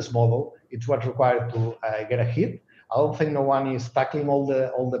business model, it's what's required to get a hit. I don't think no one is tackling all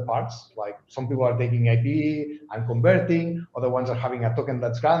the parts. Like some people are taking IP and converting, other ones are having a token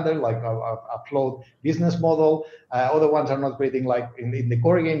that's grander, like a float business model. Other ones are not creating, like in the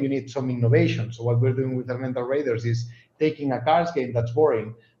core game, you need some innovation. So what we're doing with Elemental Raiders is taking a cards game that's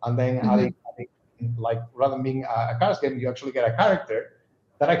boring and then adding, like rather than being a cards game, you actually get a character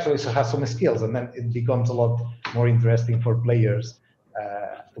that actually has some skills, and then it becomes a lot more interesting for players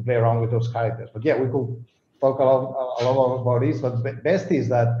to play around with those characters. But yeah, we could talk a lot about this, but best is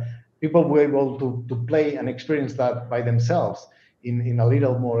that people will be able to play and experience that by themselves in a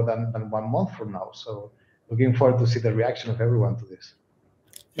little more than 1 month from now. So looking forward to see the reaction of everyone to this.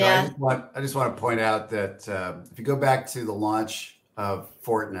 Yeah, I just want to point out that if you go back to the launch of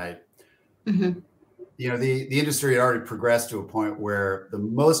Fortnite, you know, the industry had already progressed to a point where the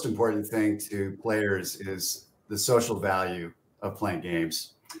most important thing to players is the social value of playing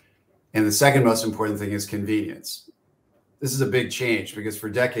games. And the second most important thing is convenience. this is a big change, because for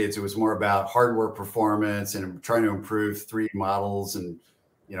decades it was more about hardware performance and trying to improve 3D models and,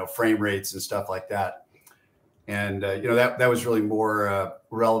 you know, frame rates and stuff like that. And you know, that was really more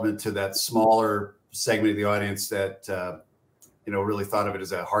relevant to that smaller segment of the audience that you know, really thought of it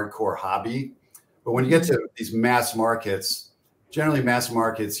as a hardcore hobby. But when you get to these mass markets, generally mass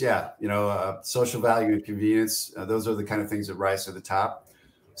markets, yeah, you know, social value and convenience, those are the kind of things that rise to the top.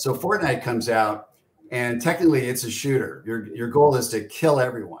 So Fortnite comes out, and technically it's a shooter. Your goal is to kill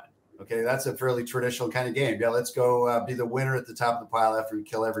everyone. Okay, that's a fairly traditional kind of game. Yeah, let's go be the winner at the top of the pile after we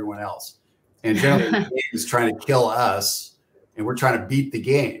kill everyone else. And generally the game is trying to kill us, and we're trying to beat the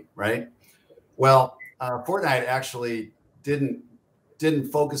game, right? Well, Fortnite actually didn't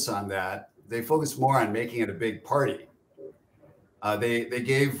focus on that. They focused more on making it a big party. They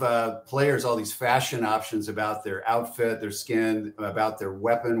gave players all these fashion options about their outfit, their skin, about their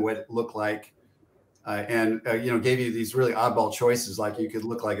weapon, what it looked like, and you know, gave you these really oddball choices, like you could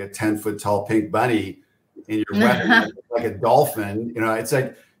look like a 10-foot tall pink bunny, and your weapon like a dolphin. You know, it's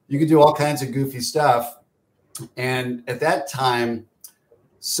like you could do all kinds of goofy stuff. And at that time,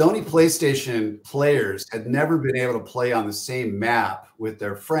 Sony PlayStation players had never been able to play on the same map with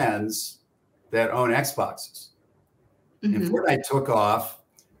their friends that own Xboxes. And Fortnite took off,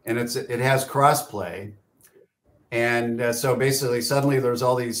 and it has crossplay. And so basically suddenly there's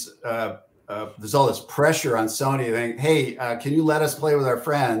all these there's all this pressure on Sony saying, hey, can you let us play with our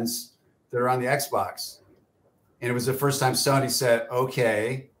friends that are on the Xbox? And it was the first time Sony said,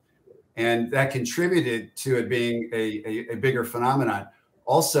 okay. And that contributed to it being a bigger phenomenon.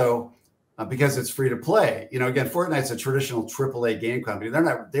 Also, because it's free to play. You know, again, Fortnite's a traditional AAA game company.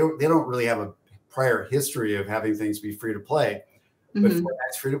 They don't really have a prior history of having things be free to play, but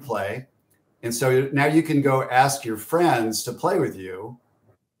Fortnite's free to play. And so now you can go ask your friends to play with you,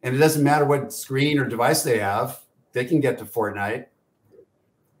 and it doesn't matter what screen or device they have, they can get to Fortnite.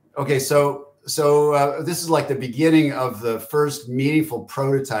 Okay, so this is like the beginning of the first meaningful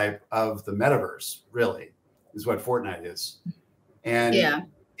prototype of the metaverse, really, is what Fortnite is. And yeah.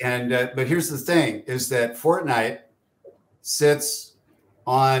 But here's the thing, is that Fortnite sits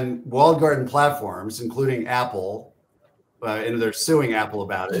on walled garden platforms, including Apple, and they're suing Apple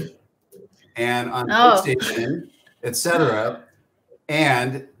about it, and on PlayStation, etc.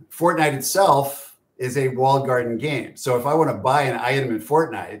 And Fortnite itself is a walled garden game. So if I want to buy an item in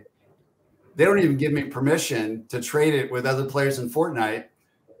Fortnite, they don't even give me permission to trade it with other players in Fortnite.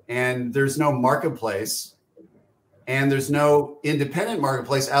 And there's no marketplace, and there's no independent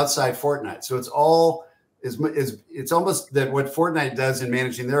marketplace outside Fortnite. So it's all it's almost that what Fortnite does in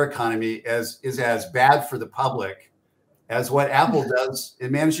managing their economy is as bad for the public as what Apple does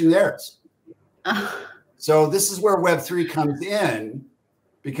in managing theirs. So this is where Web3 comes in,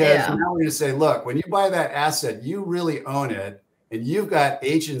 because now we're going to say, look, when you buy that asset, you really own it, and you've got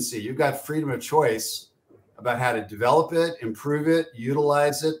agency, you've got freedom of choice about how to develop it, improve it,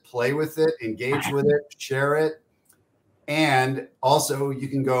 utilize it, play with it, engage with it, share it. And also you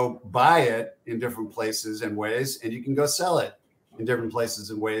can go buy it in different places and ways, and you can go sell it in different places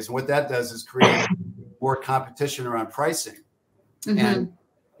and ways. And what that does is create more competition around pricing. And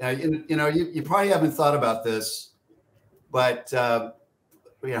you know, you probably haven't thought about this, but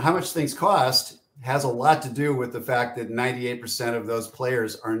you know, how much things cost has a lot to do with the fact that 98% of those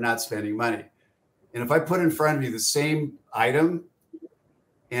players are not spending money. And if I put in front of you the same item,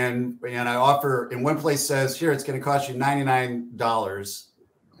 and I offer, in one place says, here, it's going to cost you $99,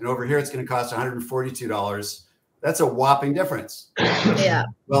 and over here it's going to cost $142. That's a whopping difference. Yeah.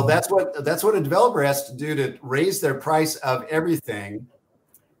 Well, that's what a developer has to do to raise their price of everything.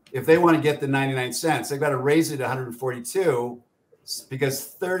 If they want to get the 99 cents, they've got to raise it to 142,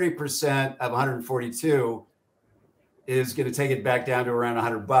 because 30% of 142 is going to take it back down to around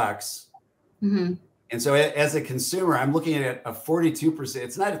 $100. And so as a consumer, I'm looking at a 42%.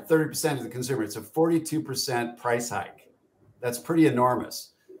 It's not a 30% of the consumer. It's a 42% price hike. That's pretty enormous.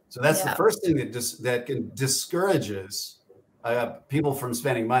 So that's the first thing that discourages people from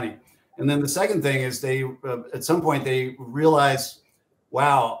spending money. And then the second thing is they, at some point, they realize,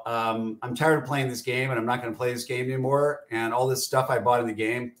 wow, I'm tired of playing this game, and I'm not going to play this game anymore. And all this stuff I bought in the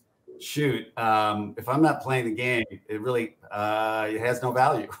game, shoot, if I'm not playing the game, it really it has no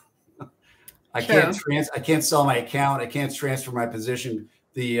value. I can't sell my account. I can't transfer my position.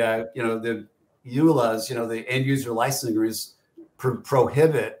 The you know, the EULAs, you know, the end user licensing agreements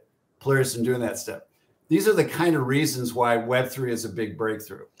prohibit players from doing that stuff. These are the kind of reasons why Web3 is a big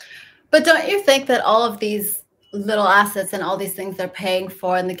breakthrough. But don't you think that all of these little assets and all these things they're paying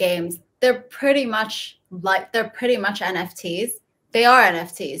for in the games, they're pretty much NFTs. They are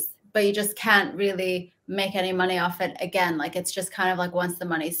NFTs, but you just can't really make any money off it again. Like, it's just kind of like, once the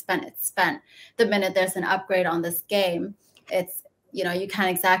money's spent, it's spent. The minute there's an upgrade on this game, it's, you know, you can't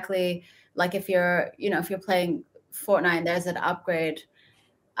exactly, like, if you're, you know, if you're playing Fortnite, there's an upgrade,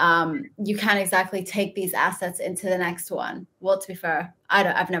 you can't exactly take these assets into the next one. Well, to be fair,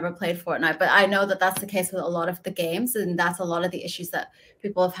 I've never played Fortnite, but I know that that's the case with a lot of the games, and that's a lot of the issues that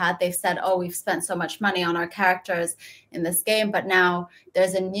people have had. They've said, oh, we've spent so much money on our characters in this game, but now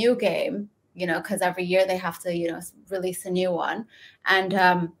there's a new game, you know, because every year they have to, you know, release a new one.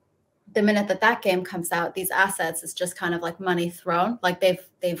 And the minute that that game comes out, these assets is just kind of like money thrown. Like,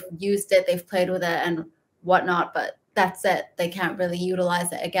 they've used it, they've played with it and whatnot, but that's it. They can't really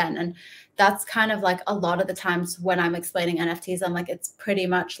utilize it again. And that's kind of like a lot of the times when I'm explaining NFTs, I'm like, it's pretty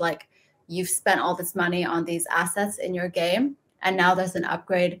much like, you've spent all this money on these assets in your game, and now there's an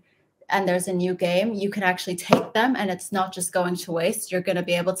upgrade and there's a new game. You can actually take them, and it's not just going to waste. You're going to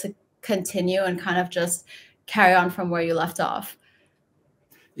be able to continue and kind of just carry on from where you left off.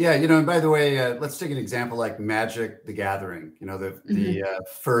 Yeah, you know, and by the way, let's take an example like Magic the Gathering, you know, the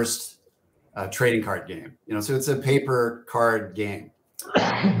first trading card game, you know, so it's a paper card game.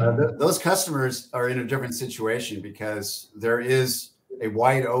 Those customers are in a different situation because there is a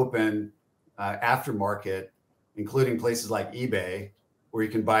wide open aftermarket, including places like eBay, where you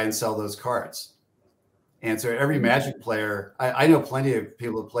can buy and sell those cards. And so every Magic player, I know plenty of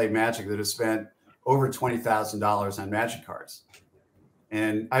people who play Magic that have spent over $20,000 on Magic cards.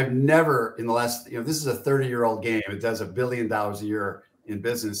 And I've never, in the last, you know, this is a 30-year-old game. It does $1 billion a year in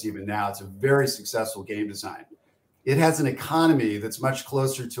business even now. It's a very successful game design. It has an economy that's much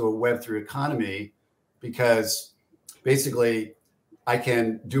closer to a Web3 economy, because basically I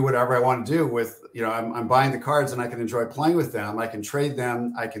can do whatever I want to do with, you know, I'm buying the cards and I can enjoy playing with them. I can trade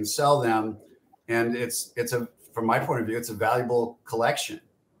them, I can sell them. And it's from my point of view, it's a valuable collection.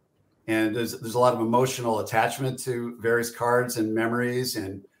 And there's a lot of emotional attachment to various cards and memories,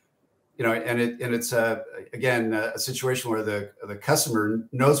 and you know, and it's again a situation where the customer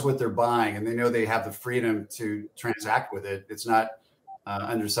knows what they're buying, and they know they have the freedom to transact with it. It's not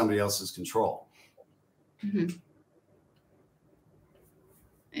under somebody else's control. Mm-hmm.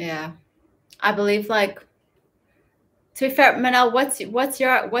 Yeah, I believe, like, to be fair, Manel, what's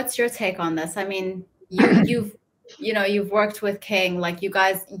your take on this? I mean, you've worked with King, like, you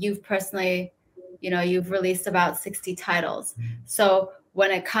guys, you've personally, you know, you've released about 60 titles. So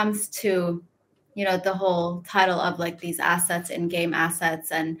when it comes to, you know, the whole title of like these assets, in-game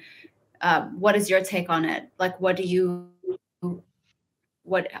assets, and what is your take on it? Like, what do you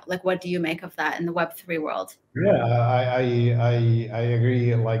make of that in the Web3 world? Yeah, I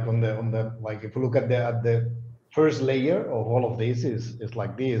agree. Like on the like, if you look at the first layer of all of this is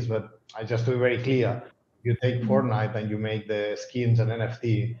like this, but I just to be very clear, you take Fortnite and you make the skins and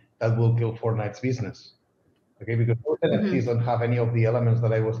NFT, that will kill Fortnite's business. Okay, because those NFTs don't have any of the elements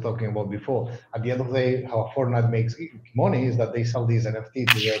that I was talking about before. At the end of the day, how Fortnite makes money is that they sell these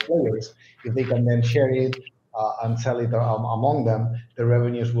NFTs to their players. If they can then share it and sell it among them, the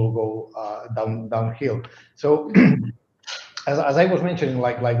revenues will go downhill. So, as I was mentioning,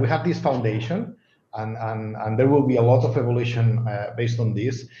 like we have this foundation, and there will be a lot of evolution based on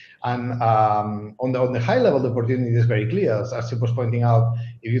this. And on the high level, the opportunity is very clear. As he was pointing out,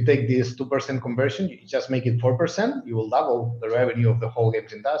 if you take this 2% conversion, you just make it 4%, you will double the revenue of the whole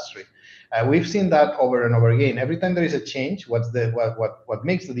games industry. We've seen that over and over again. Every time there is a change, what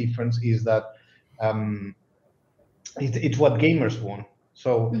makes the difference is that it's what gamers want.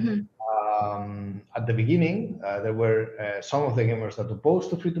 So at the beginning, there were some of the gamers that opposed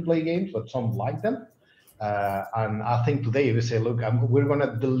to free-to-play games, but some liked them. And I think today we say, look, we're going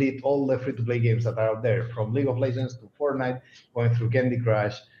to delete all the free-to-play games that are out there, from League of Legends to Fortnite, going through Candy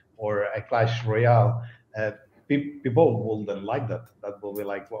Crush or a Clash Royale. People will then like that. That will be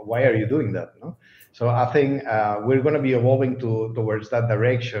like, why are you doing that? No? So I think we're going to be evolving towards that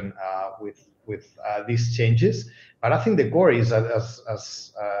direction with these changes. But I think the core is,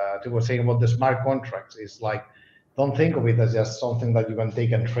 as you were saying about the smart contracts, is like, don't think of it as just something that you can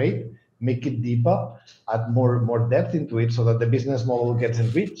take and trade. Make it deeper, add more depth into it, so that the business model gets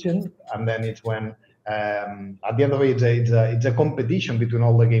enriched. And then it's when, at the end of it, it's a competition between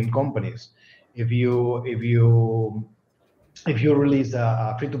all the game companies. If you release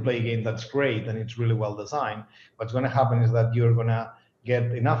a free-to-play game that's great and it's really well designed, what's going to happen is that you're going to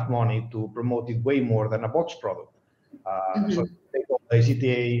get enough money to promote it way more than a box product. So take the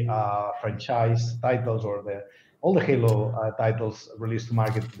GTA franchise titles, or all the Halo titles released to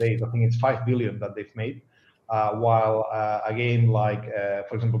market today. I think it's 5 billion that they've made, while a game like,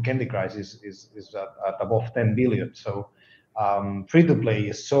 for example, Candy Crush is at above 10 billion. So Free-to-play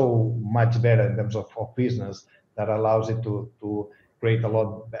is so much better in terms of business that allows it to create a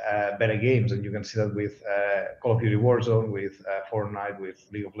lot better games. And you can see that with Call of Duty Warzone, with Fortnite, with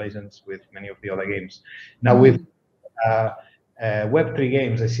League of Legends, with many of the other games. Now with Web3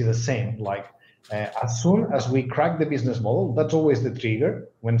 games, I see the same. Like as soon as we crack the business model, that's always the trigger.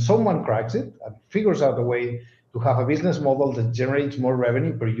 When someone cracks it and figures out a way to have a business model that generates more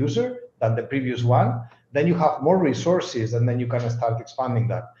revenue per user than the previous one, then you have more resources, and then you can start expanding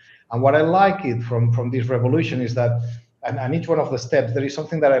that. And what I like it from this revolution is that, and each one of the steps, there is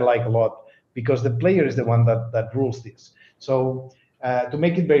something that I like a lot, because the player is the one that rules this. So to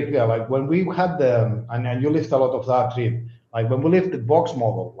make it very clear, like when we had and you lived a lot of that trip, like when we lived the box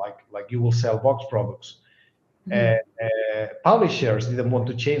model, like you will sell box products, publishers didn't want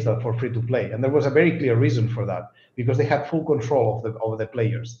to change that for free to play, and there was a very clear reason for that, because they had full control of the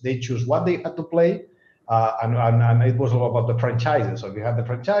players. They choose what they had to play, and it was all about the franchises. So if you had the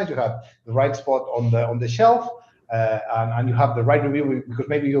franchise, you had the right spot on the shelf, and you have the right review, because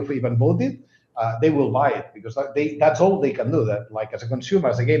maybe you've even voted. They will buy it, because that's all they can do. That, like, as a consumer,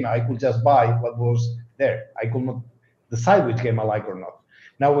 as a gamer, I could just buy what was there. I could not decide which game I like or not.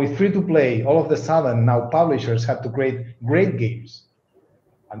 Now with free to play, all of a sudden now publishers have to create great games,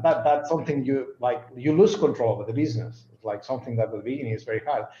 and that's something you lose control of the business. It's like something that at the beginning is very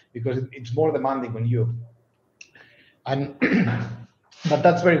hard, because it's more demanding on you. And but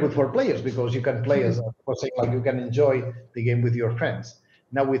that's very good for players, because you can play, as I was saying, like you can enjoy the game with your friends.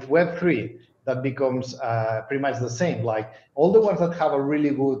 Now with Web3, that becomes pretty much the same. Like all the ones that have a really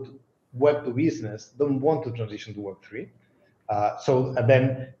good Web 2 business don't want to transition to Web3. So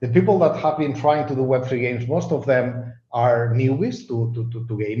then the people that have been trying to do Web3 games, most of them are newbies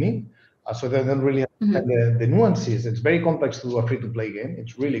to gaming. So they don't really understand the nuances. It's very complex to do a free-to-play game.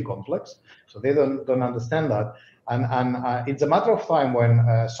 It's really complex. So they don't understand that. And it's a matter of time when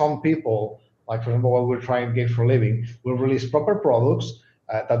some people, like for example, what we're trying games for a living, will release proper products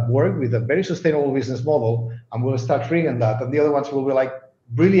that work with a very sustainable business model, and we'll start triggering that. And the other ones will be like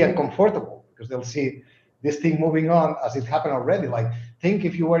really uncomfortable, because they'll see this thing moving on as it happened already. Like, think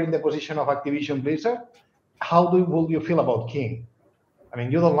if you were in the position of Activision Blizzard, how will you feel about King? I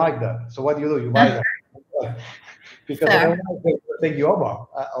mean, you don't like that. So what do? You buy that. Because they take you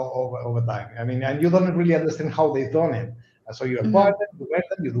over time. I mean, and you don't really understand how they've done it. So you acquire them, you wear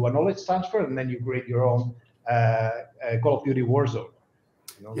them, you do a knowledge transfer, and then you create your own Call of Duty Warzone.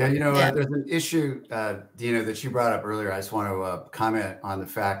 There's an issue, Dina, that you brought up earlier. I just want to comment on the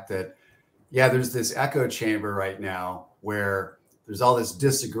fact that, there's this echo chamber right now where there's all this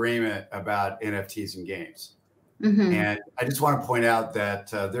disagreement about NFTs and games. And I just want to point out that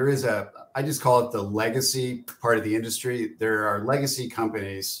there is I just call it the legacy part of the industry. There are legacy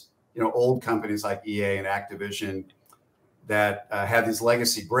companies, old companies like EA and Activision that have these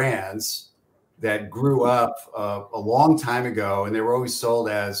legacy brands that grew up a long time ago, and they were always sold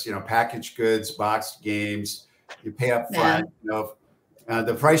as, packaged goods, boxed games. You pay up front,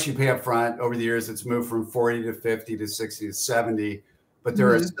 the price you pay up front over the years, it's moved from 40 to 50 to 60 to 70. But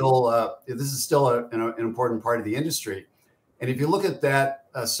there are still, this is still an important part of the industry. And if you look at that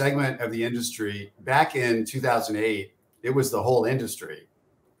segment of the industry, back in 2008, it was the whole industry.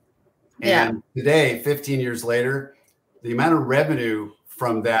 And today, 15 years later, the amount of revenue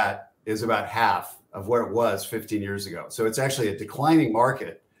from that is about half of what it was 15 years ago. So it's actually a declining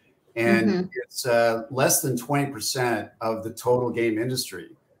market. And it's less than 20% of the total game industry.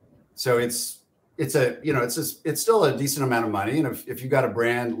 So it's still a decent amount of money. And if you've got a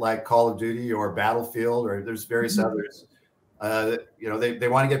brand like Call of Duty or Battlefield, or there's various others, they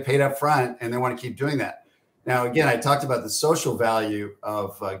want to get paid up front, and they want to keep doing that. Now, again, I talked about the social value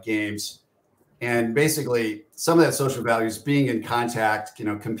of games, and basically some of that social value is being in contact,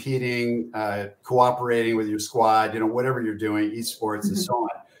 competing, cooperating with your squad, whatever you're doing, esports and so on.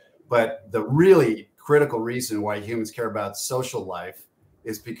 But the really critical reason why humans care about social life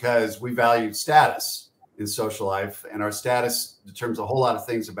is because we value status in social life, and our status determines a whole lot of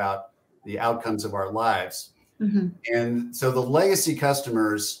things about the outcomes of our lives. And so the legacy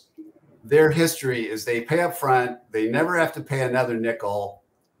customers, their history is they pay up front, they never have to pay another nickel,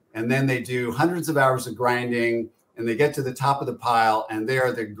 and then they do hundreds of hours of grinding, and they get to the top of the pile, and they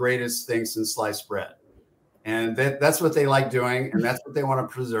are the greatest thing since sliced bread. And that's what they like doing, and that's what they want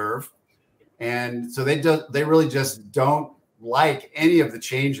to preserve. And so they really just don't like any of the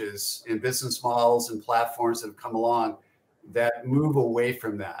changes in business models and platforms that have come along that move away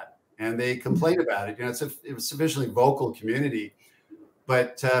from that. And they complain about it. It was a sufficiently vocal community.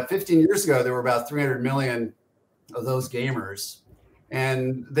 But 15 years ago, there were about 300 million of those gamers,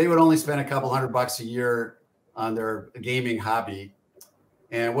 and they would only spend a couple $100 a year on their gaming hobby.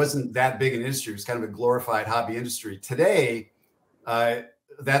 And it wasn't that big an industry. It was kind of a glorified hobby industry. Today,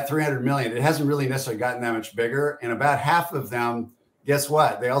 that 300 million, it hasn't really necessarily gotten that much bigger. And about half of them, guess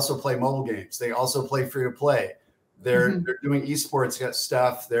what? They also play mobile games. They also play free to play. They're doing esports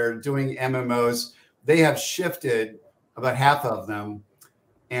stuff. They're doing MMOs. They have shifted about half of them.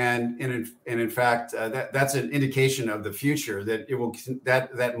 And in fact, that's an indication of the future, that it will,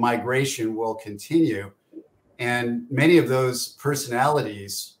 that migration will continue. And many of those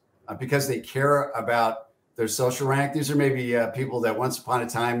personalities, because they care about their social rank, these are maybe people that once upon a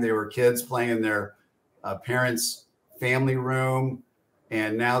time they were kids playing in their parents' family room,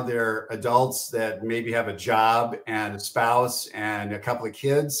 and now they're adults that maybe have a job and a spouse and a couple of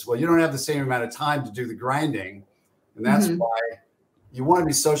kids. Well, you don't have the same amount of time to do the grinding, and that's why you want to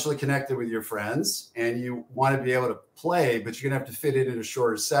be socially connected with your friends, and you want to be able to play, but you're going to have to fit it into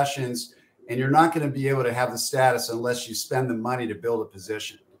shorter sessions. And you're not going to be able to have the status unless you spend the money to build a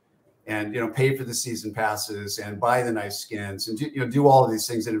position, and pay for the season passes and buy the nice skins and do all of these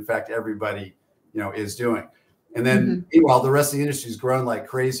things that in fact everybody is doing. And then meanwhile, the rest of the industry has grown like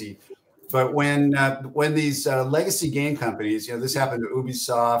crazy. But when these legacy game companies, this happened to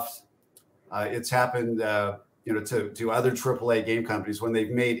Ubisoft, it's happened to other AAA game companies, when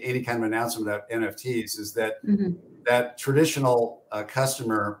they've made any kind of announcement about NFTs, is that that traditional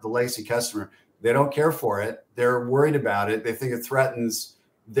customer, the legacy customer, they don't care for it. They're worried about it. They think it threatens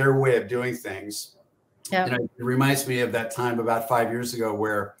their way of doing things. Yeah. And it reminds me of that time about 5 years ago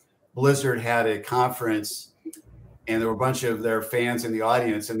where Blizzard had a conference and there were a bunch of their fans in the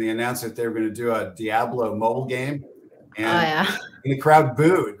audience, and they announced that they were going to do a Diablo mobile game. And, and the crowd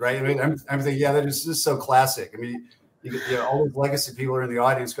booed, right? I mean, I'm thinking, yeah, that is just so classic. I mean, all these legacy people are in the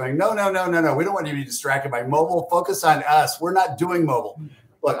audience going, no. We don't want you to be distracted by mobile. Focus on us. We're not doing mobile.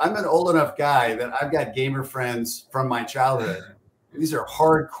 Look, I'm an old enough guy that I've got gamer friends from my childhood. These are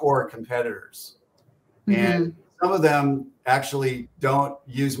hardcore competitors. And some of them actually don't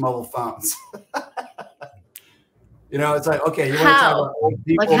use mobile phones. It's like, okay, you want to talk about old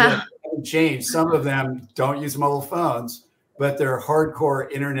people that haven't changed. Some of them don't use mobile phones, but they're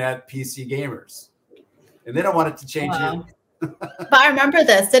hardcore internet PC gamers. And they don't want it to change you. But I remember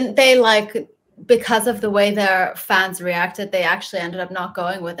this, didn't they? Because of the way their fans reacted, they actually ended up not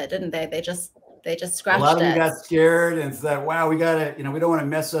going with it, didn't they? They just scratched it. A lot of them got scared and said, wow, we got to, we don't want to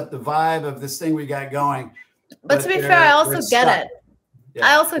mess up the vibe of this thing we got going. But to be fair, I also get it. Yeah,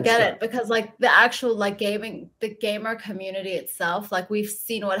 I also get it, because the actual gaming, the gamer community itself, we've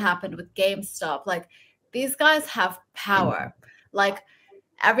seen what happened with GameStop. These guys have power.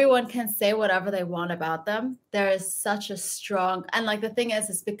 Everyone can say whatever they want about them. There is such a strong, and the thing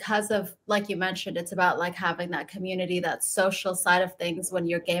is because of, like you mentioned, it's about having that community, that social side of things when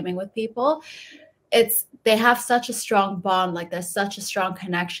you're gaming with people. They have such a strong bond. There's such a strong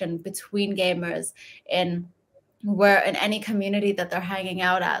connection between gamers in any community that they're hanging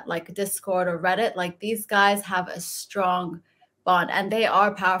out at, like Discord or Reddit. These guys have a strong bond, and they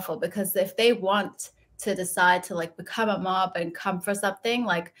are powerful, because if they want to decide to become a mob and come for something,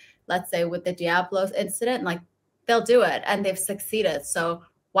 let's say with the Diablo incident, they'll do it, and they've succeeded. So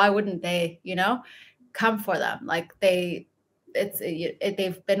why wouldn't they, come for them? They've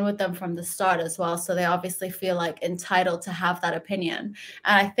been with them from the start as well. So they obviously feel entitled to have that opinion.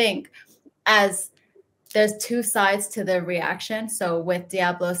 And I think as there's two sides to the reaction. So with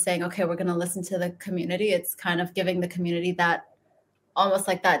Diablo saying, okay, we're going to listen to the community, it's kind of giving the community that almost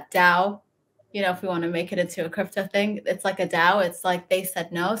that DAO. If we want to make it into a crypto thing, it's like a DAO. It's they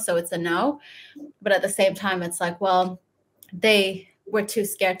said no, so it's a no. But at the same time, it's well, they were too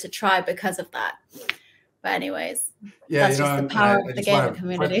scared to try because of that. But anyways, that's just the power of the gaming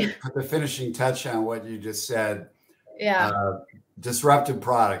community. Put the finishing touch on what you just said. Yeah. Disruptive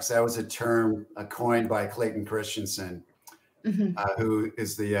products. That was a term coined by Clayton Christensen, who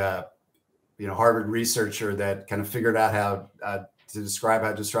is the Harvard researcher that kind of figured out how to describe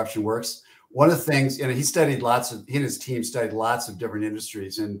how disruption works. One of the things, he and his team studied lots of different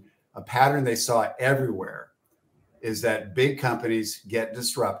industries, and a pattern they saw everywhere is that big companies get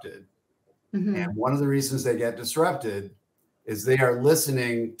disrupted. And one of the reasons they get disrupted is they are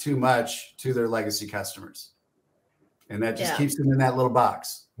listening too much to their legacy customers. And that just keeps them in that little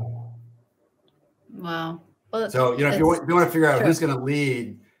box. Wow. Well, so, if you want to figure out who's going to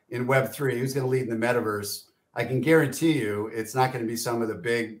lead in Web3, who's going to lead in the metaverse, I can guarantee you it's not going to be some of the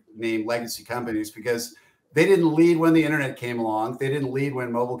big name legacy companies, because they didn't lead when the internet came along. They didn't lead when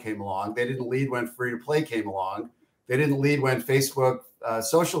mobile came along. They didn't lead when free to play came along. They didn't lead when Facebook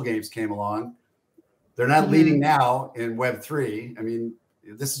social games came along. They're not leading now in Web3. I mean,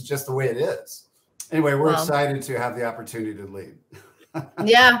 this is just the way it is. Anyway, we're excited to have the opportunity to lead.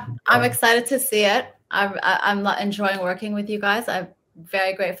 Yeah, I'm excited to see it. I'm enjoying working with you guys. I'm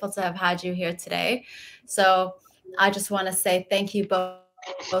very grateful to have had you here today. So I just want to say thank you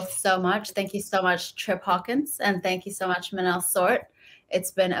both so much. Thank you so much, Trip Hawkins, and thank you so much, Manel Sort.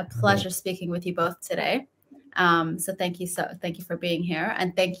 It's been a pleasure speaking with you both today. So thank you for being here,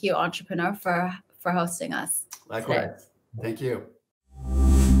 and thank you, Entrepreneur, for hosting us. Likewise. Today. Thank you.